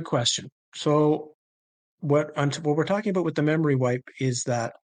 good question. So what we're talking about with the memory wipe is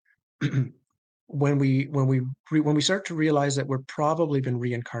that when we start to realize that we're probably been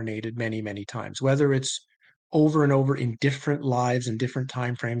reincarnated many, many times, whether it's over and over in different lives and different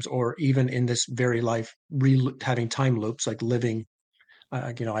time frames, or even in this very life, having time loops, like living,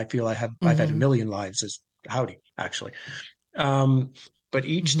 I feel I've had a million lives as Howdie, actually. But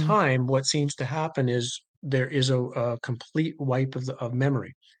each time what seems to happen is there is a complete wipe of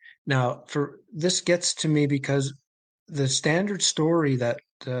memory. Now, this gets to me because the standard story that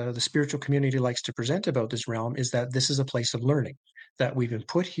the spiritual community likes to present about this realm is that this is a place of learning, that we've been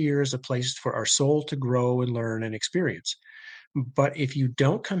put here as a place for our soul to grow and learn and experience. But if you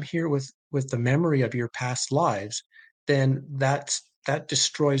don't come here with the memory of your past lives, then that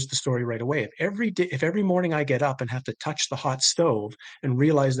destroys the story right away. If every morning I get up and have to touch the hot stove and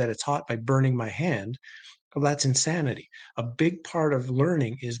realize that it's hot by burning my hand, well, that's insanity. A big part of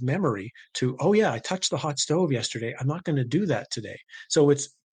learning is memory to, oh yeah, I touched the hot stove yesterday. I'm not going to do that today. So it's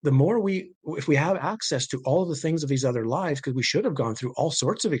the more if we have access to all of the things of these other lives, because we should have gone through all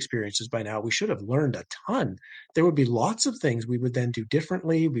sorts of experiences by now, we should have learned a ton. There would be lots of things we would then do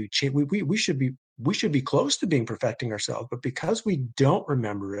differently. We should be close to being perfecting ourselves, but because we don't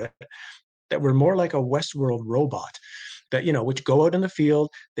remember it, that we're more like a Westworld robot. That, which go out in the field,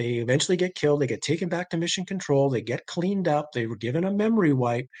 they eventually get killed, they get taken back to mission control, they get cleaned up, they were given a memory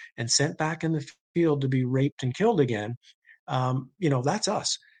wipe and sent back in the field to be raped and killed again. That's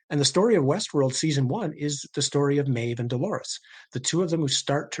us. And the story of Westworld season 1 is the story of Maeve and Dolores, the two of them who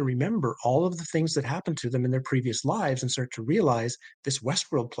start to remember all of the things that happened to them in their previous lives and start to realize this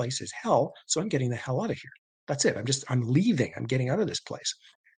Westworld place is hell, so I'm getting the hell out of here. That's it. I'm leaving. I'm getting out of this place.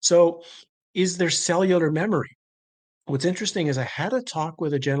 So is there cellular memory? What's interesting is I had a talk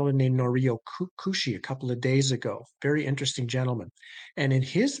with a gentleman named Norio Kushi a couple of days ago. Very interesting gentleman. And in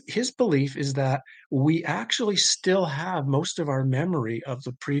his belief is that we actually still have most of our memory of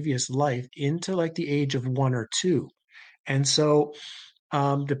the previous life into like the age of 1 or 2. And so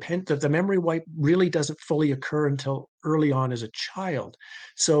the memory wipe really doesn't fully occur until early on as a child.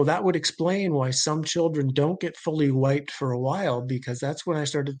 So that would explain why some children don't get fully wiped for a while, because that's when I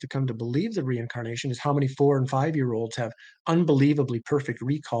started to come to believe the reincarnation, is how many 4 and 5-year-olds have unbelievably perfect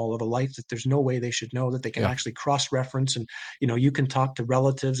recall of a life that there's no way they should know, that they can actually cross-reference. And, you can talk to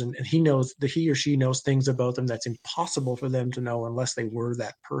relatives and he or she knows things about them that's impossible for them to know unless they were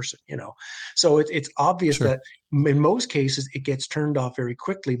that person, So it's obvious that in most cases it gets turned off very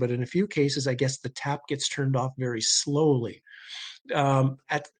quickly, but in a few cases, I guess the tap gets turned off very slowly.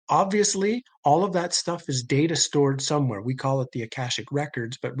 Obviously, all of that stuff is data stored somewhere. We call it the Akashic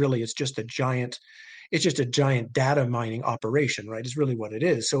Records, but really it's just a giant data mining operation, right? Is really what it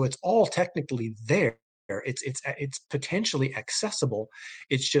is. So it's all technically there. It's potentially accessible.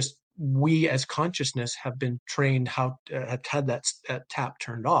 It's just we as consciousness have been trained how have had that tap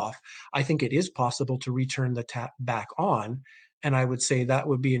turned off. I think it is possible to return the tap back on, and I would say that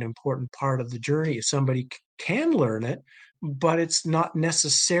would be an important part of the journey. If somebody can learn it, but it's not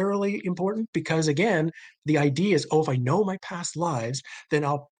necessarily important, because again, the idea is, oh, if I know my past lives, then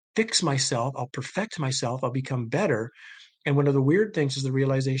I'll fix myself, I'll perfect myself, I'll become better. And one of the weird things is the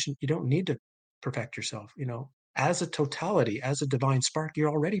realization you don't need to perfect yourself. As a totality, as a divine spark,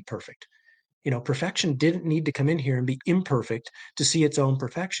 you're already perfect. Perfection didn't need to come in here and be imperfect to see its own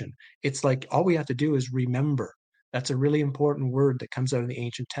perfection. It's like all we have to do is remember. That's a really important word that comes out of the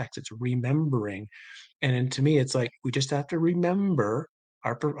ancient text. It's remembering. And to me, it's like we just have to remember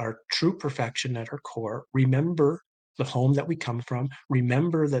our true perfection at our core. Remember the home that we come from.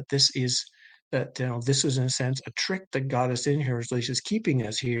 Remember that this was in a sense a trick that got us in here, so he's just keeping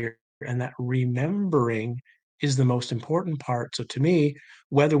us here. And that remembering is the most important part. So to me,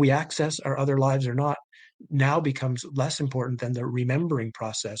 whether we access our other lives or not now becomes less important than the remembering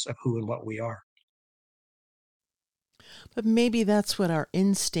process of who and what we are. But maybe that's what our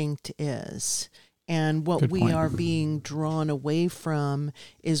instinct is. And what Good we point. are being drawn away from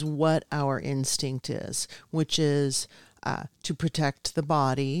is what our instinct is, which is to protect the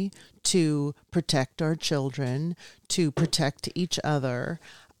body, to protect our children, to protect each other.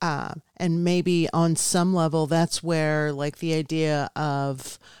 And maybe on some level, that's where, like, the idea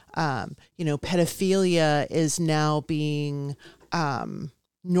of, pedophilia is now being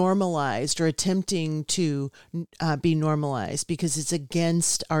normalized, or attempting to be normalized, because it's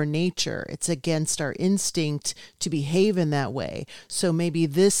against our nature. It's against our instinct to behave in that way. So maybe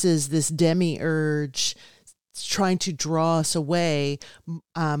this demiurge trying to draw us away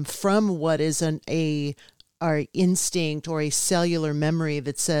from what is our instinct, or a cellular memory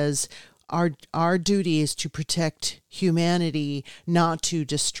that says our duty is to protect humanity, not to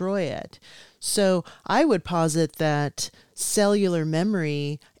destroy it. So I would posit that cellular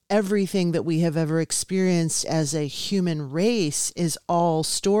memory, everything that we have ever experienced as a human race, is all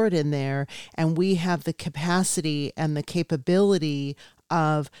stored in there, and we have the capacity and the capability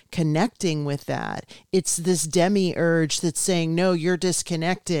of connecting with that. It's this demiurge that's saying, no, you're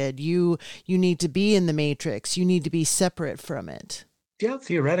disconnected. You need to be in the matrix. You need to be separate from it. Yeah,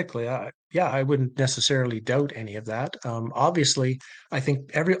 theoretically, I wouldn't necessarily doubt any of that. Obviously, I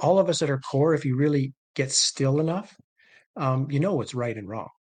think all of us at our core, if you really get still enough, you know what's right and wrong.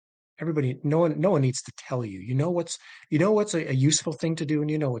 Everybody, no one needs to tell you. You know what's a useful thing to do,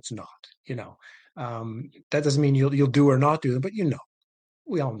 and you know it's not. You know, that doesn't mean you'll do or not do them, but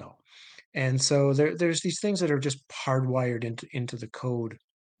we all know. And so there's these things that are just hardwired into the code,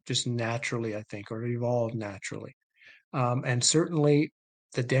 just naturally, I think, or evolved naturally. And certainly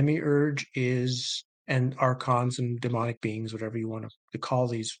the demiurge is, and archons and demonic beings, whatever you want to call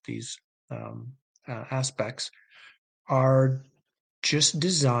these aspects, are just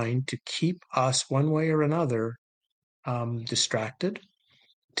designed to keep us one way or another distracted,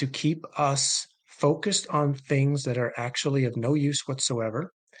 to keep us focused on things that are actually of no use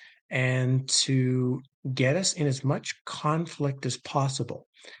whatsoever, and to get us in as much conflict as possible.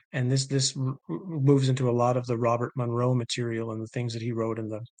 And this moves into a lot of the Robert Monroe material and the things that he wrote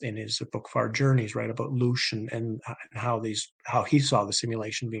in his book Far Journeys, right, about Lush and how he saw the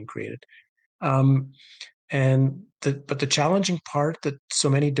simulation being created. Um, but the challenging part that so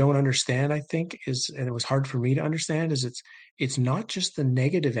many don't understand, I think, is, and it was hard for me to understand, is it's not just the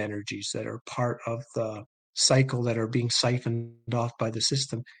negative energies that are part of the cycle that are being siphoned off by the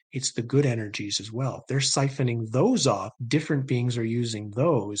system. It's the good energies as well. They're siphoning those off. Different beings are using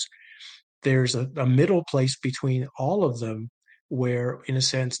those. There's a middle place between all of them, where, in a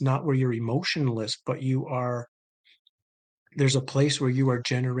sense, not where you're emotionless, but there's a place where you are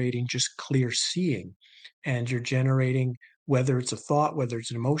generating just clear seeing, and you're generating, whether it's a thought, whether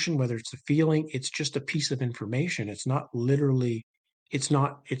it's an emotion, whether it's a feeling, it's just a piece of information. It's not literally, it's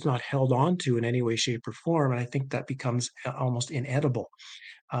not held on to in any way, shape, or form. And I think that becomes almost inedible.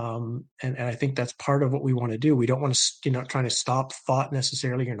 And I think that's part of what we want to do. We don't want to, you're not trying to stop thought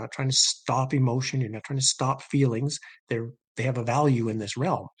necessarily. You're not trying to stop emotion. You're not trying to stop feelings. They have a value in this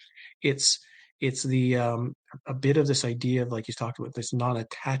realm. It's it's the a bit of this idea of, like you talked about, this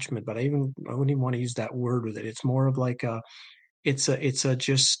non-attachment, but I wouldn't even want to use that word with it. It's more of like it's a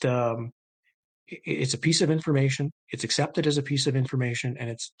piece of information. It's accepted as a piece of information, and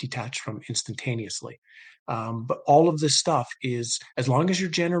it's detached from instantaneously. But all of this stuff is, as long as you're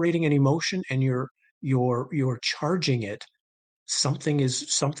generating an emotion and you're charging it, something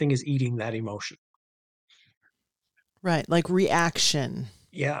is eating that emotion. Right, like reaction.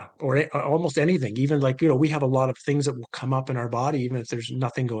 Yeah, or almost anything. Even like, we have a lot of things that will come up in our body, even if there's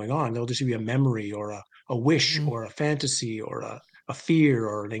nothing going on. There'll just be a memory or a wish Mm-hmm. or a fantasy or a fear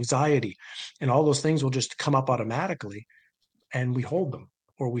or an anxiety. And all those things will just come up automatically, and we hold them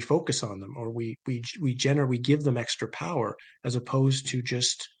or we focus on them, or we give them extra power, as opposed to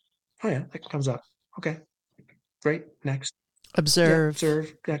just, oh yeah, that comes up. Okay, great. Next. Yeah, Observe.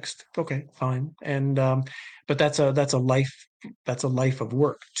 observe next. Okay, fine. And but that's a life of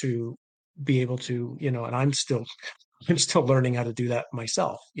work to be able to, and I'm still learning how to do that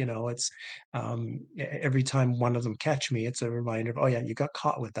myself. It's every time one of them catch me, it's a reminder of, oh yeah, you got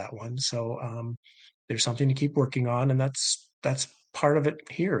caught with that one. So there's something to keep working on, and that's part of it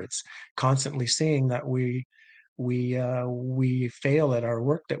here. It's constantly seeing that we fail at our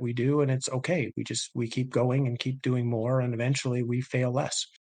work that we do, and it's okay. We keep going and keep doing more, and eventually we fail less.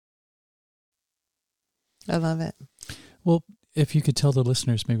 I love it. Well, if you could tell the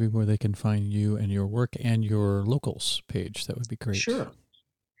listeners maybe where they can find you and your work and your locals page, that would be great. Sure.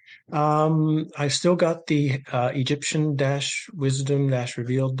 I've still got the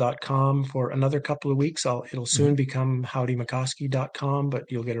Egyptian-wisdom-revealed.com for another couple of weeks. It'll soon become howdymickoski.com, but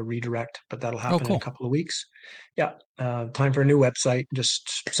you'll get a redirect, but that'll happen in a couple of weeks. Yeah. Time for a new website,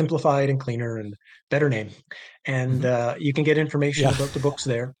 just simplified and cleaner and better name. And you can get information about the books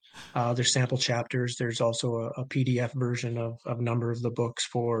there. There's sample chapters. There's also a PDF version of a number of the books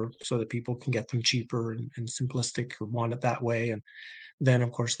so that people can get them cheaper and simplistic, or want it that way. And then,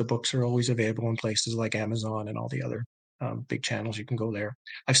 of course, the books are always available in places like Amazon and all the other big channels. You can go there.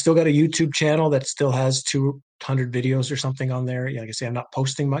 I've still got a YouTube channel that still has 200 videos or something on there. Yeah, like I say, I'm not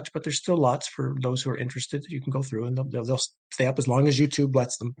posting much, but there's still lots for those who are interested. You can go through, and they'll stay up as long as YouTube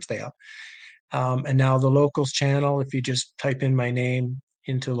lets them stay up. And now the locals channel, if you just type in my name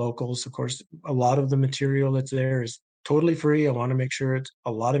into locals, of course, a lot of the material that's there is totally free. I want to make sure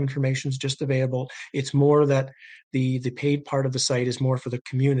a lot of information is just available. It's more that the paid part of the site is more for the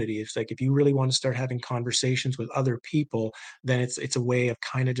community. It's like, if you really want to start having conversations with other people, then it's a way of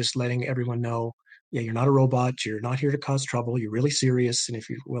kind of just letting everyone know, yeah, you're not a robot. You're not here to cause trouble. You're really serious. And if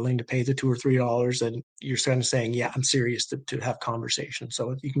you're willing to pay the $2 or $3, then you're kind of saying, yeah, I'm serious to have conversation.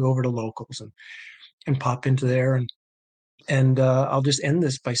 So you can go over to locals and pop into there. And I'll just end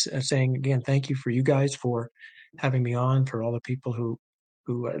this by saying again, thank you for you guys for having me on, for all the people who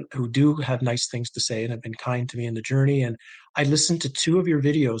do have nice things to say and have been kind to me in the journey. And I listened to 2 of your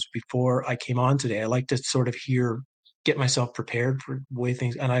videos before I came on today. I like to sort of get myself prepared for the way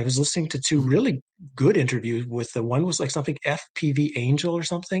things. And I was listening to 2 really good interviews. With the one was like something FPV Angel or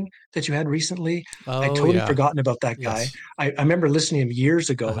something that you had recently. I'd totally forgotten about that guy. I remember listening to him years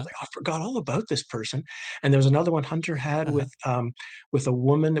ago. I was like, I forgot all about this person. And there was another one Hunter had with a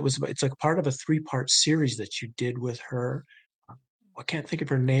woman it's like part of a 3-part series that you did with her. I can't think of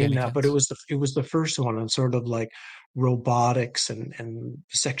her name now, but it was the first one on sort of like robotics and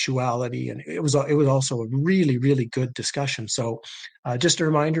sexuality, and it was also a really, really good discussion. So just a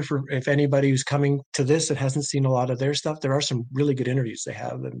reminder, for if anybody who's coming to this that hasn't seen a lot of their stuff, there are some really good interviews they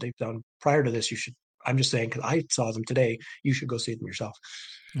have and they've done prior to this. You should. I'm just saying, because I saw them today, you should go see them yourself.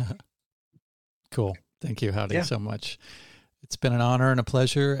 Cool. Thank you, Howdie, so much. It's been an honor and a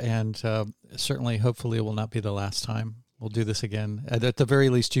pleasure, and certainly, hopefully, it will not be the last time. We'll do this again. At the very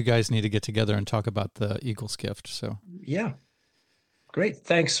least, you guys need to get together and talk about the Eagle's Gift. So, yeah, great.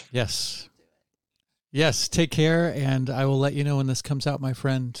 Thanks. Yes. Take care, and I will let you know when this comes out, my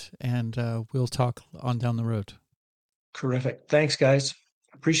friend, and we'll talk on down the road. Terrific. Thanks, guys.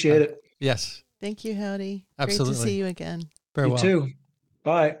 Appreciate it. Yes. Thank you, Howdie. Absolutely. Great to see you again. Very well. You too.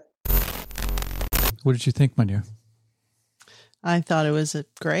 Bye. What did you think, my dear? I thought it was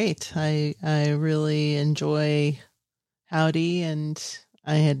great. I really enjoy Howdie, and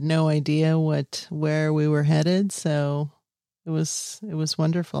I had no idea where we were headed, so it was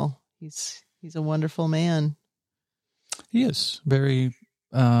wonderful. He's a wonderful man. He is very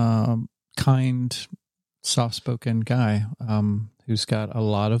kind, soft-spoken guy who's got a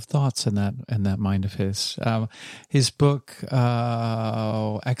lot of thoughts in that mind of his. His book,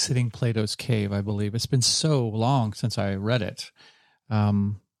 Exiting Plato's Cave, I believe. It's been so long since I read it.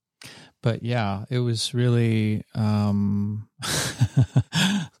 But yeah, it was really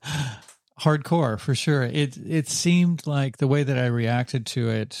hardcore for sure. It seemed like, the way that I reacted to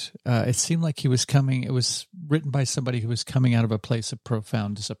it, it seemed like it was written by somebody who was coming out of a place of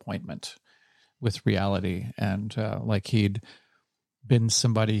profound disappointment with reality, and like he'd been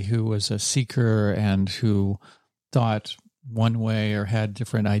somebody who was a seeker and who thought one way or had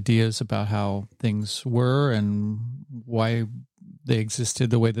different ideas about how things were and why they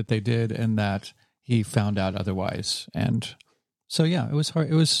existed the way that they did, and that he found out otherwise. And So yeah, it was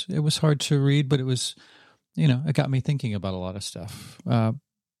hard. It was hard to read, but it was, it got me thinking about a lot of stuff.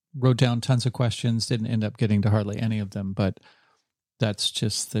 Wrote down tons of questions, didn't end up getting to hardly any of them, but that's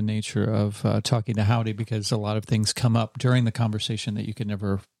just the nature of talking to Howdie, because a lot of things come up during the conversation that you can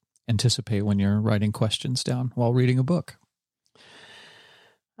never anticipate when you're writing questions down while reading a book.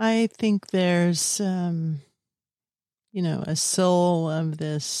 I think there's, a soul of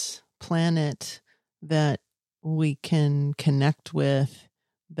this planet that we can connect with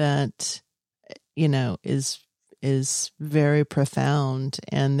that, is very profound.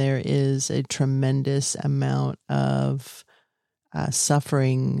 And there is a tremendous amount of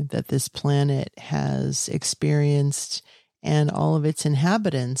suffering that this planet has experienced and all of its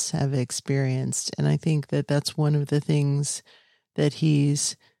inhabitants have experienced. And I think that that's one of the things that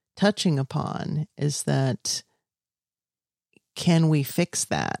he's touching upon, is that can we fix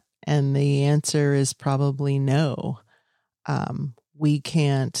that? And the answer is probably no. We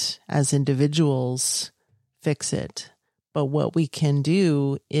can't, as individuals, fix it. But what we can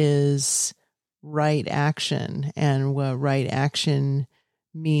do is right action. And what right action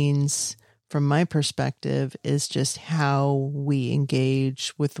means, from my perspective, is just how we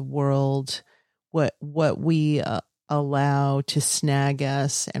engage with the world, what we allow to snag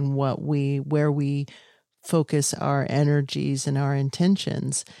us, and where we focus our energies and our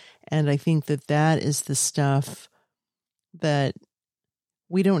intentions. And I think that that is the stuff that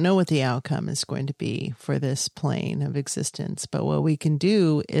we don't know what the outcome is going to be for this plane of existence. But what we can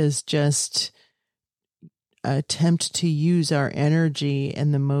do is just attempt to use our energy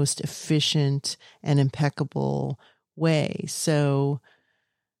in the most efficient and impeccable way. So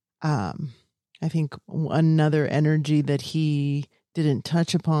I think another energy that he didn't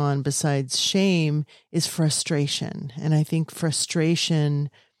touch upon besides shame is frustration. And I think frustration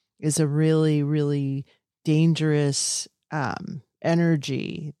is a really, really dangerous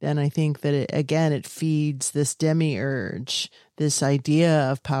energy. And I think that it feeds this demiurge, this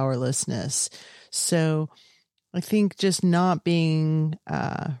idea of powerlessness. So I think just not being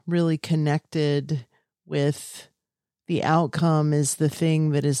really connected with the outcome is the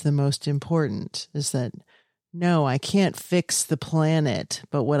thing that is the most important. Is that, no, I can't fix the planet,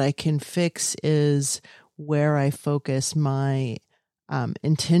 but what I can fix is where I focus my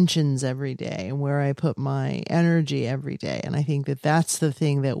intentions every day and where I put my energy every day. And I think that that's the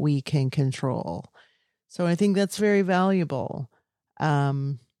thing that we can control. So I think that's very valuable.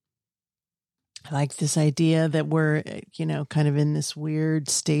 I like this idea that we're, kind of in this weird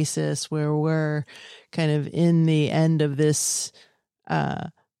stasis where we're kind of in the end of this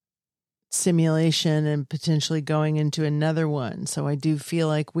simulation and potentially going into another one. So I do feel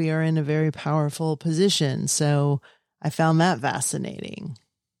like we are in a very powerful position. So I found that fascinating.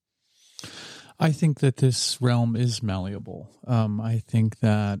 I think that this realm is malleable. I think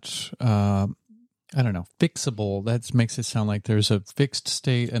that, I don't know, fixable, that makes it sound like there's a fixed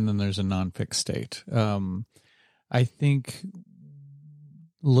state and then there's a non-fixed state. I think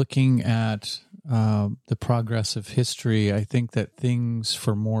looking at the progress of history, I think that things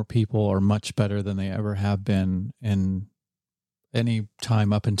for more people are much better than they ever have been in any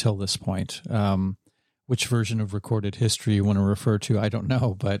time up until this point. Which version of recorded history you want to refer to, I don't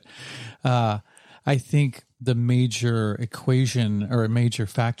know. But I think the major equation, or a major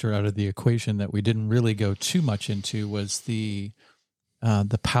factor out of the equation that we didn't really go too much into, was the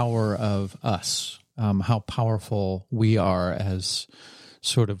power of us, how powerful we are as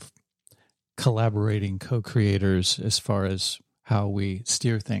sort of collaborating co-creators as far as how we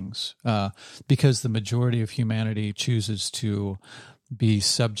steer things. Because the majority of humanity chooses to be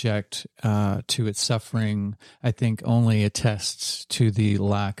subject to its suffering, I think only attests to the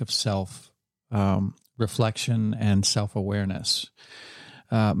lack of self-reflection and self-awareness.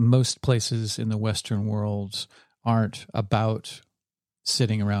 Most places in the Western world aren't about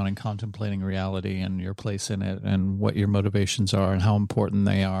sitting around and contemplating reality and your place in it and what your motivations are and how important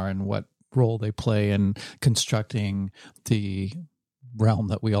they are and what role they play in constructing the realm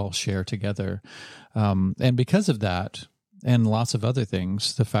that we all share together. And because of that, and lots of other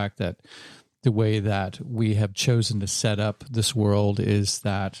things, the fact that the way that we have chosen to set up this world is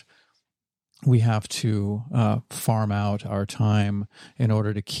that we have to farm out our time in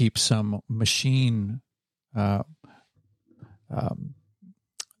order to keep some machine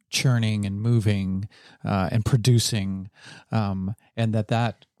churning and moving and producing, and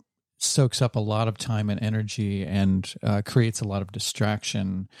that soaks up a lot of time and energy and creates a lot of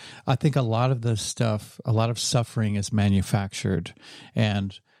distraction. I think a lot of this stuff, a lot of suffering is manufactured,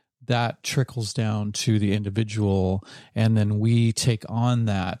 and that trickles down to the individual, and then we take on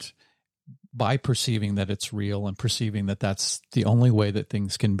that by perceiving that it's real and perceiving that that's the only way that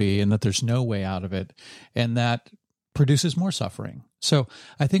things can be and that there's no way out of it. And that produces more suffering. So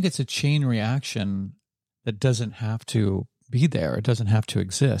I think it's a chain reaction that doesn't have to be there. It doesn't have to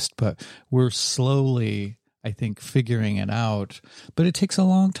exist, but we're slowly, I think, figuring it out, but it takes a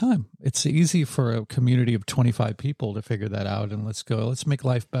long time. It's easy for a community of 25 people to figure that out and let's make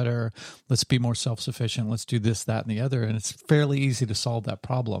life better. Let's be more self-sufficient. Let's do this, that, and the other. And it's fairly easy to solve that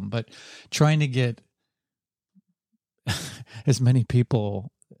problem, but trying to get as many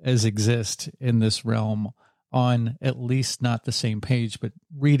people as exist in this realm on at least not the same page, but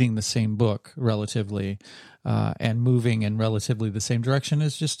reading the same book relatively, and moving in relatively the same direction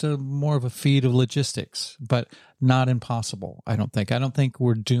is just more of a feat of logistics, but not impossible. I don't think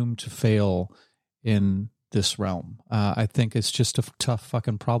we're doomed to fail in this realm. I think it's just a tough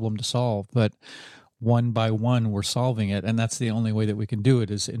fucking problem to solve, but one by one we're solving it. And that's the only way that we can do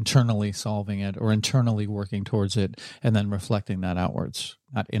it, is internally solving it or internally working towards it and then reflecting that outwards.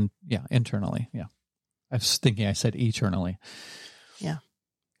 Internally. Yeah. I was thinking I said eternally. Yeah.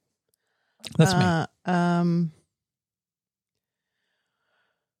 That's me.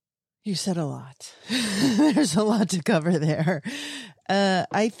 You said a lot. There's a lot to cover there.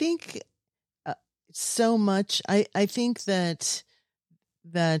 I think so much. I think that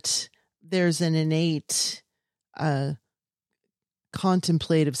there's an innate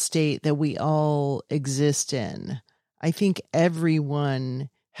contemplative state that we all exist in. I think everyone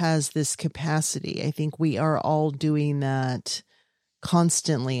has this capacity. I think we are all doing that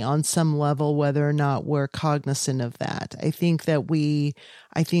constantly on some level, whether or not we're cognizant of that. I think that we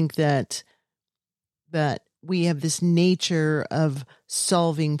have this nature of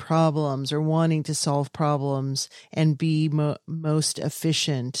solving problems or wanting to solve problems and be most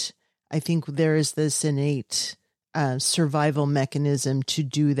efficient. I think there is this innate survival mechanism to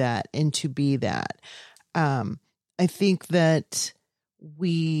do that and to be that. I think that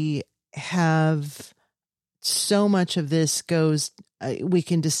we have so much of this we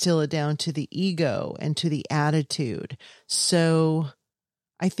can distill it down to the ego and to the attitude. So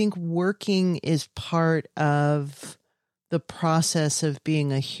I think working is part of the process of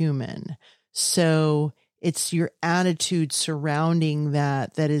being a human. So it's your attitude surrounding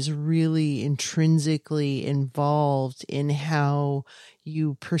that is really intrinsically involved in how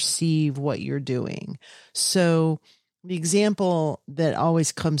you perceive what you're doing. So the example that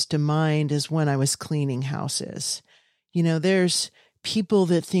always comes to mind is when I was cleaning houses. There's people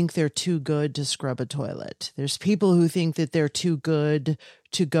that think they're too good to scrub a toilet. There's people who think that they're too good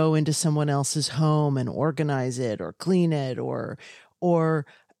to go into someone else's home and organize it or clean it or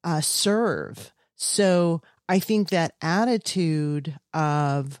serve. So I think that attitude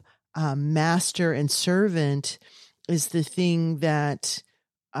of master and servant is the thing that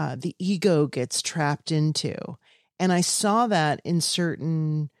the ego gets trapped into. And I saw that in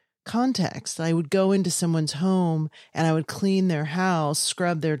certain contexts. I would go into someone's home and I would clean their house,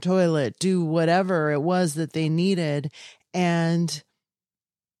 scrub their toilet, do whatever it was that they needed. And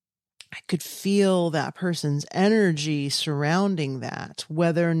I could feel that person's energy surrounding that,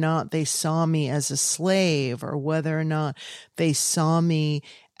 whether or not they saw me as a slave or whether or not they saw me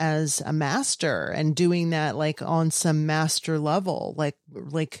as a master and doing that like on some master level,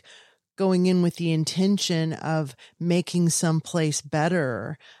 like going in with the intention of making some place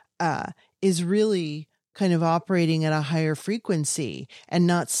better, is really kind of operating at a higher frequency and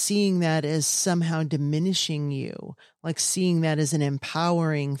not seeing that as somehow diminishing you, like seeing that as an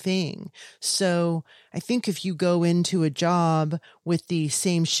empowering thing. So I think if you go into a job with the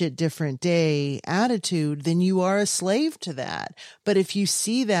same shit, different day attitude, then you are a slave to that. But if you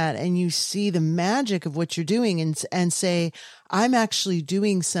see that and you see the magic of what you're doing and say, I'm actually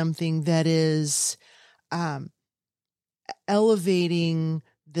doing something that is, elevating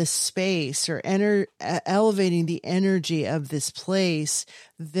this space or elevating the energy of this place,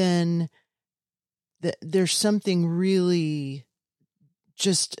 then there's something really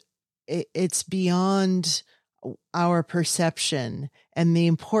just, it's beyond our perception. And the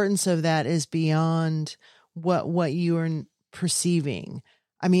importance of that is beyond what you are perceiving.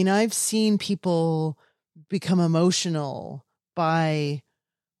 I mean, I've seen people become emotional by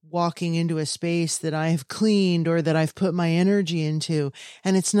walking into a space that I have cleaned or that I've put my energy into.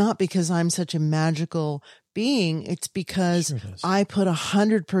 And it's not because I'm such a magical being. It's because I put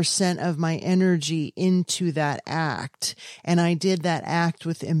 100% of my energy into that act. And I did that act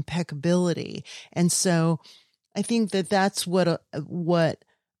with impeccability. And so I think that that's what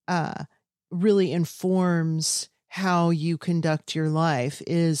really informs how you conduct your life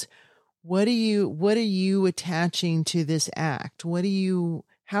is what are you attaching to this act?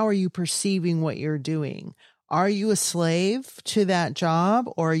 how are you perceiving what you're doing? Are you a slave to that job,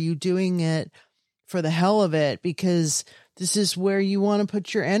 or are you doing it for the hell of it because this is where you want to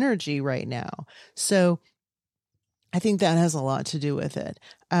put your energy right now? So I think that has a lot to do with it.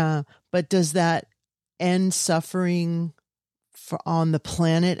 But does that end suffering on the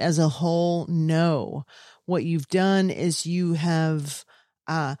planet as a whole? No. What you've done is you have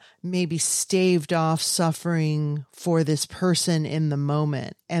maybe staved off suffering for this person in the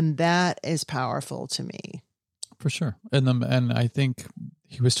moment. And that is powerful to me. For sure. And I think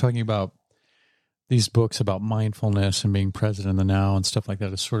he was talking about these books about mindfulness and being present in the now and stuff like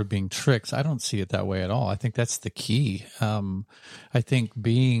that as sort of being tricks. I don't see it that way at all. I think that's the key. I think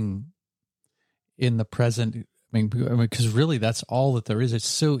being in the present, because really that's all that there is. It's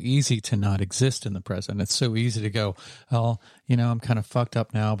so easy to not exist in the present. It's so easy to go, well, I'm kind of fucked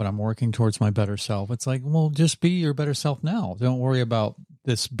up now, but I'm working towards my better self. It's like, well, just be your better self now. Don't worry about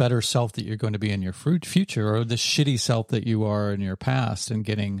this better self that you're going to be in your future, or the shitty self that you are in your past, and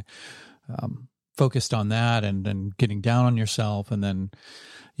getting focused on that and then getting down on yourself. And then,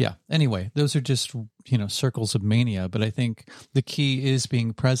 yeah, anyway, those are just, circles of mania. But I think the key is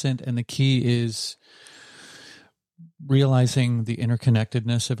being present, and the key is realizing the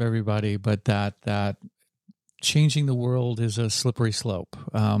interconnectedness of everybody, but that changing the world is a slippery slope.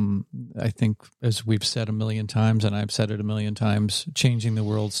 I think, as we've said a million times, and I've said it a million times, changing the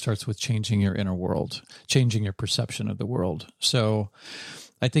world starts with changing your inner world, changing your perception of the world. So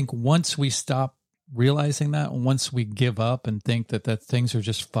I think once we stop realizing that, once we give up and think that things are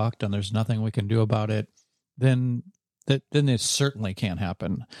just fucked and there's nothing we can do about it, then it certainly can't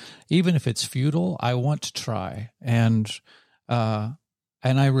happen. Even if it's futile, I want to try. And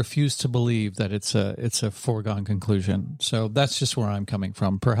I refuse to believe that it's a foregone conclusion. So that's just where I'm coming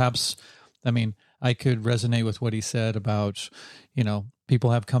from. Perhaps, I could resonate with what he said about,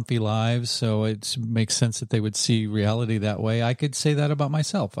 people have comfy lives, so it makes sense that they would see reality that way. I could say that about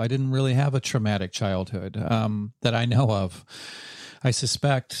myself. I didn't really have a traumatic childhood that I know of. I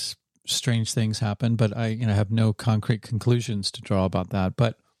suspect strange things happen, but I have no concrete conclusions to draw about that.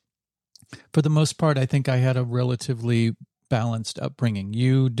 But for the most part, I think I had a relatively balanced upbringing.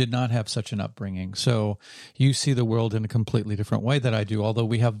 You did not have such an upbringing, so you see the world in a completely different way that I do, although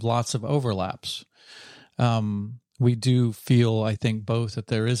we have lots of overlaps. We do feel, I think, both that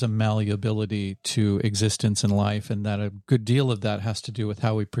there is a malleability to existence and life, and that a good deal of that has to do with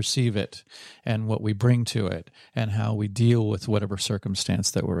how we perceive it and what we bring to it and how we deal with whatever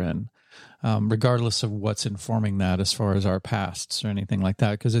circumstance that we're in, regardless of what's informing that as far as our pasts or anything like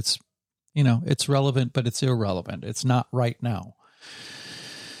that, because it's, it's relevant, but it's irrelevant. It's not right now.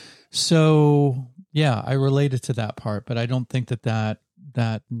 So, yeah, I related to that part, but I don't think that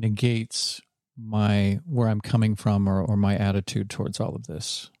negates where I'm coming from or my attitude towards all of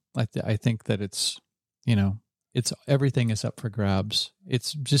this. I think that it's everything is up for grabs.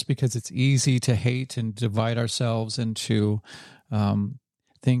 It's just because it's easy to hate and divide ourselves and to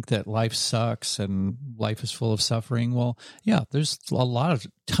think that life sucks and life is full of suffering. Well, yeah, there's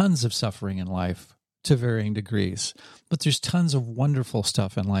tons of suffering in life to varying degrees, but there's tons of wonderful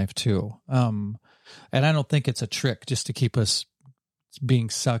stuff in life too. And I don't think it's a trick just to keep us being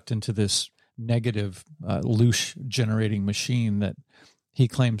sucked into this negative loosh generating machine that he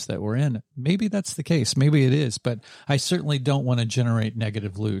claims that we're in. Maybe that's the case. Maybe it is, but I certainly don't want to generate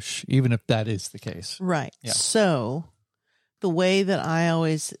negative loosh, even if that is the case. Right. Yeah. So the way that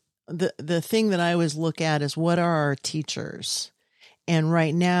the thing that I always look at is, what are our teachers? And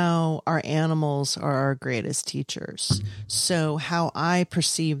right now, our animals are our greatest teachers. So how I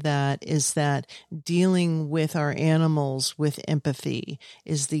perceive that is that dealing with our animals with empathy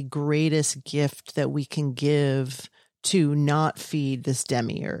is the greatest gift that we can give to not feed this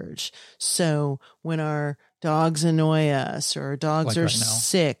demiurge. So when our dogs annoy us, or our dogs are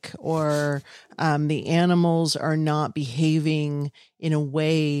sick, or the animals are not behaving in a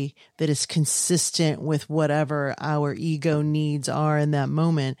way that is consistent with whatever our ego needs are in that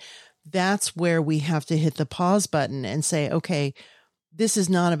moment, that's where we have to hit the pause button and say, okay, this is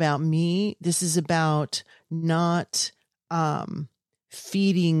not about me. This is about not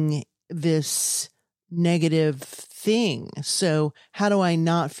feeding this negative thing. So how do I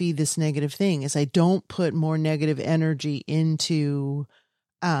not feed this negative thing? Is I don't put more negative energy into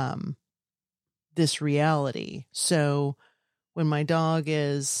this reality. So when my dog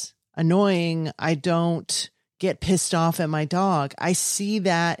is annoying, I don't get pissed off at my dog. I see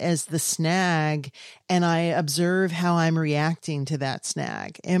that as the snag, and I observe how I'm reacting to that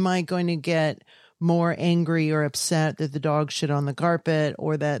snag. Am I going to get more angry or upset that the dog shit on the carpet,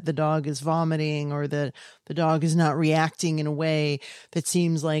 or that the dog is vomiting, or that the dog is not reacting in a way that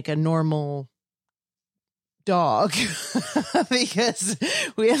seems like a normal dog, because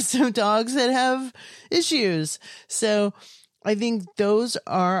we have some dogs that have issues. So I think those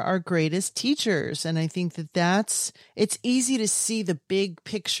are our greatest teachers. And I think that it's easy to see the big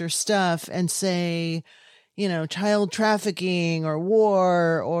picture stuff and say, child trafficking or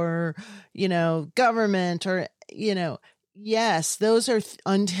war or, government or, yes, those are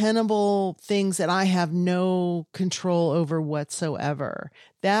untenable things that I have no control over whatsoever.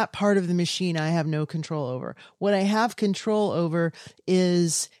 That part of the machine I have no control over. What I have control over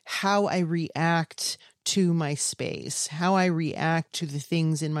is how I react to my space, how I react to the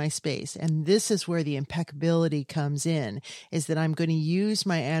things in my space. And this is where the impeccability comes in, is that I'm going to use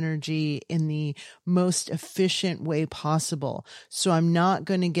my energy in the most efficient way possible. So I'm not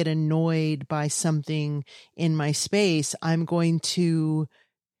going to get annoyed by something in my space. I'm going to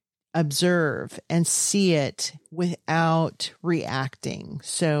observe and see it without reacting.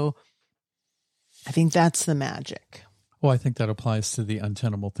 So I think that's the magic. Well, I think that applies to the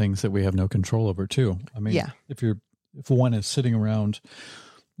untenable things that we have no control over too. I mean, if one is sitting around,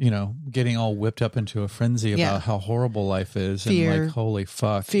 getting all whipped up into a frenzy about how horrible life is, fear, and like, holy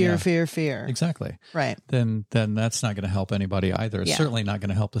fuck, fear. Exactly. Right. Then that's not going to help anybody either. It's certainly not going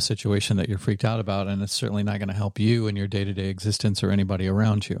to help the situation that you're freaked out about. And it's certainly not going to help you in your day-to-day existence or anybody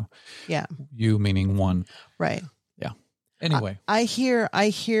around you. Yeah. You meaning one. Right. Yeah. Anyway, I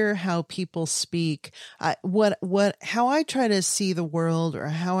hear how people speak. How I try to see the world, or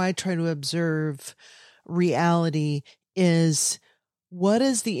how I try to observe reality, is what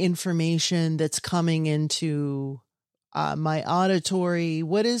is the information that's coming into my auditory?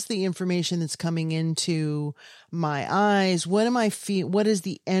 What is the information that's coming into my eyes? What am I what is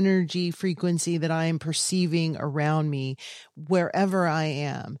the energy frequency that I am perceiving around me wherever I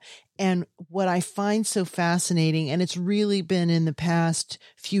am? And what I find so fascinating, and it's really been in the past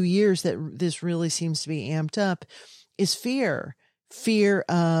few years that this really seems to be amped up, is fear. Fear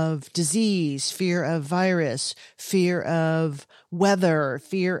of disease, fear of virus, fear of weather,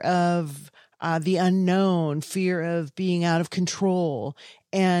 fear of the unknown, fear of being out of control.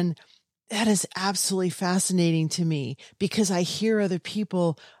 And that is absolutely fascinating to me, because I hear other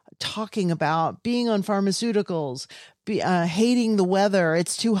people talking about being on pharmaceuticals, hating the weather.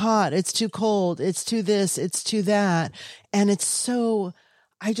 It's too hot. It's too cold. It's too this. It's too that. And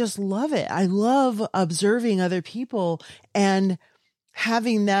I just love it. I love observing other people and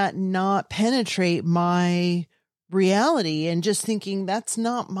having that not penetrate my reality, and just thinking this is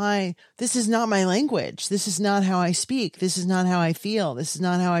not my language. This is not how I speak. This is not how I feel. This is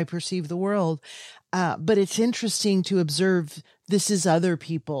not how I perceive the world. But it's interesting to observe this is other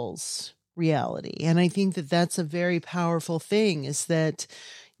people's reality. And I think that that's a very powerful thing, is that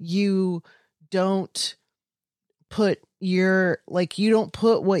you don't put your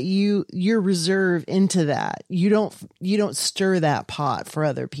reserve into that. You don't stir that pot for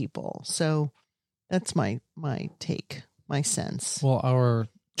other people. So that's my take, my sense. Well, our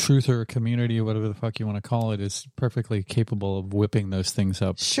truther community, or whatever the fuck you want to call it, is perfectly capable of whipping those things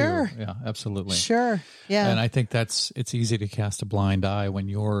up. Sure. Too. Yeah, absolutely. Sure. Yeah. And I think it's easy to cast a blind eye when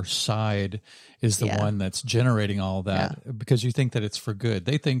your side is the one that's generating all that, because you think that it's for good.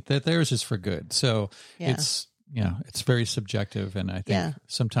 They think that theirs is for good. So it's very subjective. And I think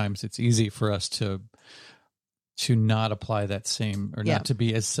sometimes it's easy for us to not apply that same, or not to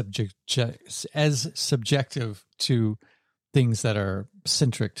be as subjective to things that are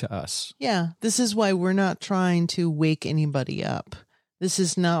centric to us. Yeah. This is why we're not trying to wake anybody up. This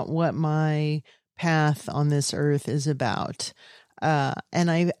is not what my path on this earth is about.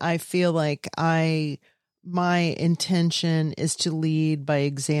 And I feel like my intention is to lead by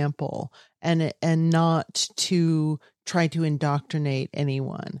example, and not to try to indoctrinate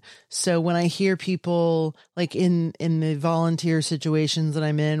anyone. So when I hear people, like in the volunteer situations that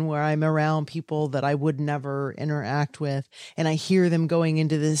I'm in, where I'm around people that I would never interact with, and I hear them going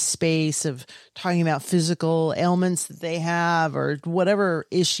into this space of talking about physical ailments that they have, or whatever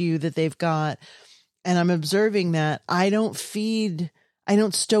issue that they've got, and I'm observing that, I don't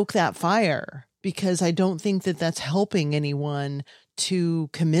stoke that fire, because I don't think that that's helping anyone to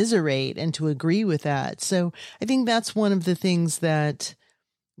commiserate and to agree with that. So I think that's one of the things that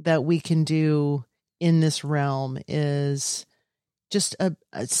we can do in this realm, is just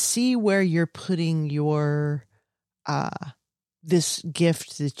see where you're putting your this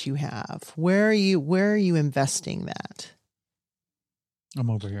gift that you have. Where are you investing that? I'm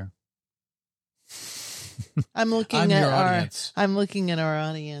over here. I'm looking at our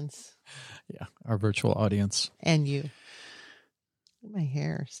audience. Yeah, our virtual audience. And you. My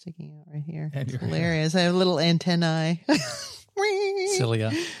hair sticking out right here. And it's your hilarious. I have little antennae.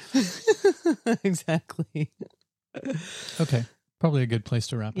 Cilia. Exactly. Okay. Probably a good place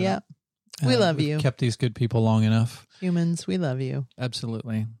to wrap it up. We love we've you. Kept these good people long enough. Humans, we love you.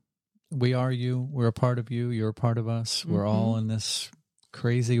 Absolutely. We are you. We're a part of you. You're a part of us. We're all in this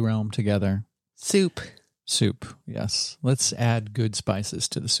crazy realm together. Soup. Yes. Let's add good spices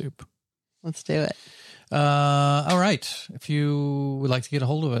to the soup. Let's do it. All right. If you would like to get a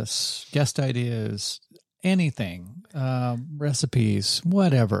hold of us, guest ideas, anything, recipes,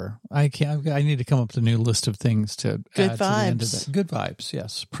 whatever. I need to come up with a new list of things to Good add to the end of vibes. that. Good vibes.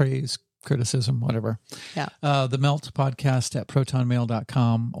 Yes. Praise, criticism, whatever. Yeah. The Melt podcast at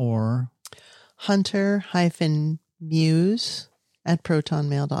protonmail.com or Hunter-Muse at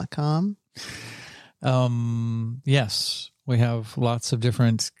protonmail.com. Yes, we have lots of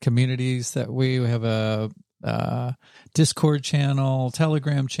different communities that we have a Discord channel,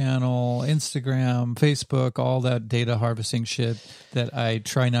 Telegram channel, Instagram, Facebook, all that data harvesting shit that I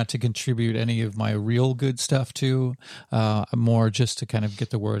try not to contribute any of my real good stuff to, more just to kind of get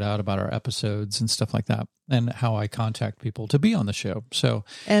the word out about our episodes and stuff like that, and how I contact people to be on the show. So,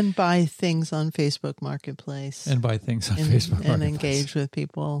 and buy things on Facebook Marketplace. And engage with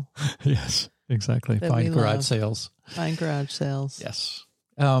people. Yes, exactly. Find garage sales. Find garage sales. Yes.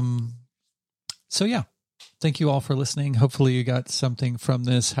 So yeah. Thank you all for listening. Hopefully you got something from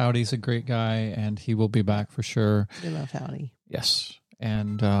this. Howdie's a great guy, and he will be back for sure. We love Howdie. Yes.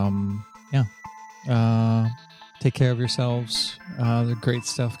 And, take care of yourselves. There's great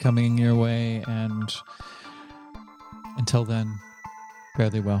stuff coming your way. And until then,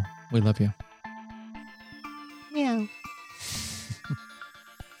 fare thee well. We love you. Yeah.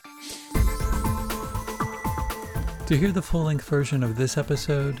 To hear the full-length version of this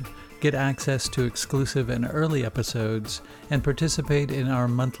episode, get access to exclusive and early episodes, and participate in our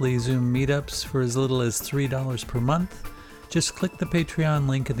monthly Zoom meetups for as little as $3 per month, just click the Patreon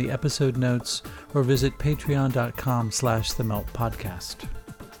link in the episode notes or visit patreon.com/themeltpodcast.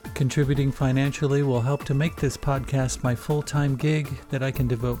 Contributing financially will help to make this podcast my full-time gig that I can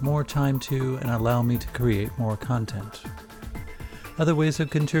devote more time to and allow me to create more content. Other ways of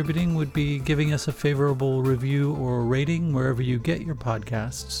contributing would be giving us a favorable review or rating wherever you get your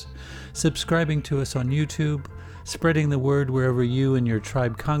podcasts, subscribing to us on YouTube, spreading the word wherever you and your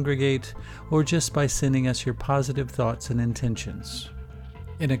tribe congregate, or just by sending us your positive thoughts and intentions.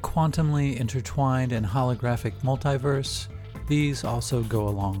 In a quantumly intertwined and holographic multiverse, these also go a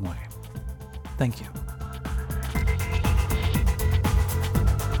long way. Thank you.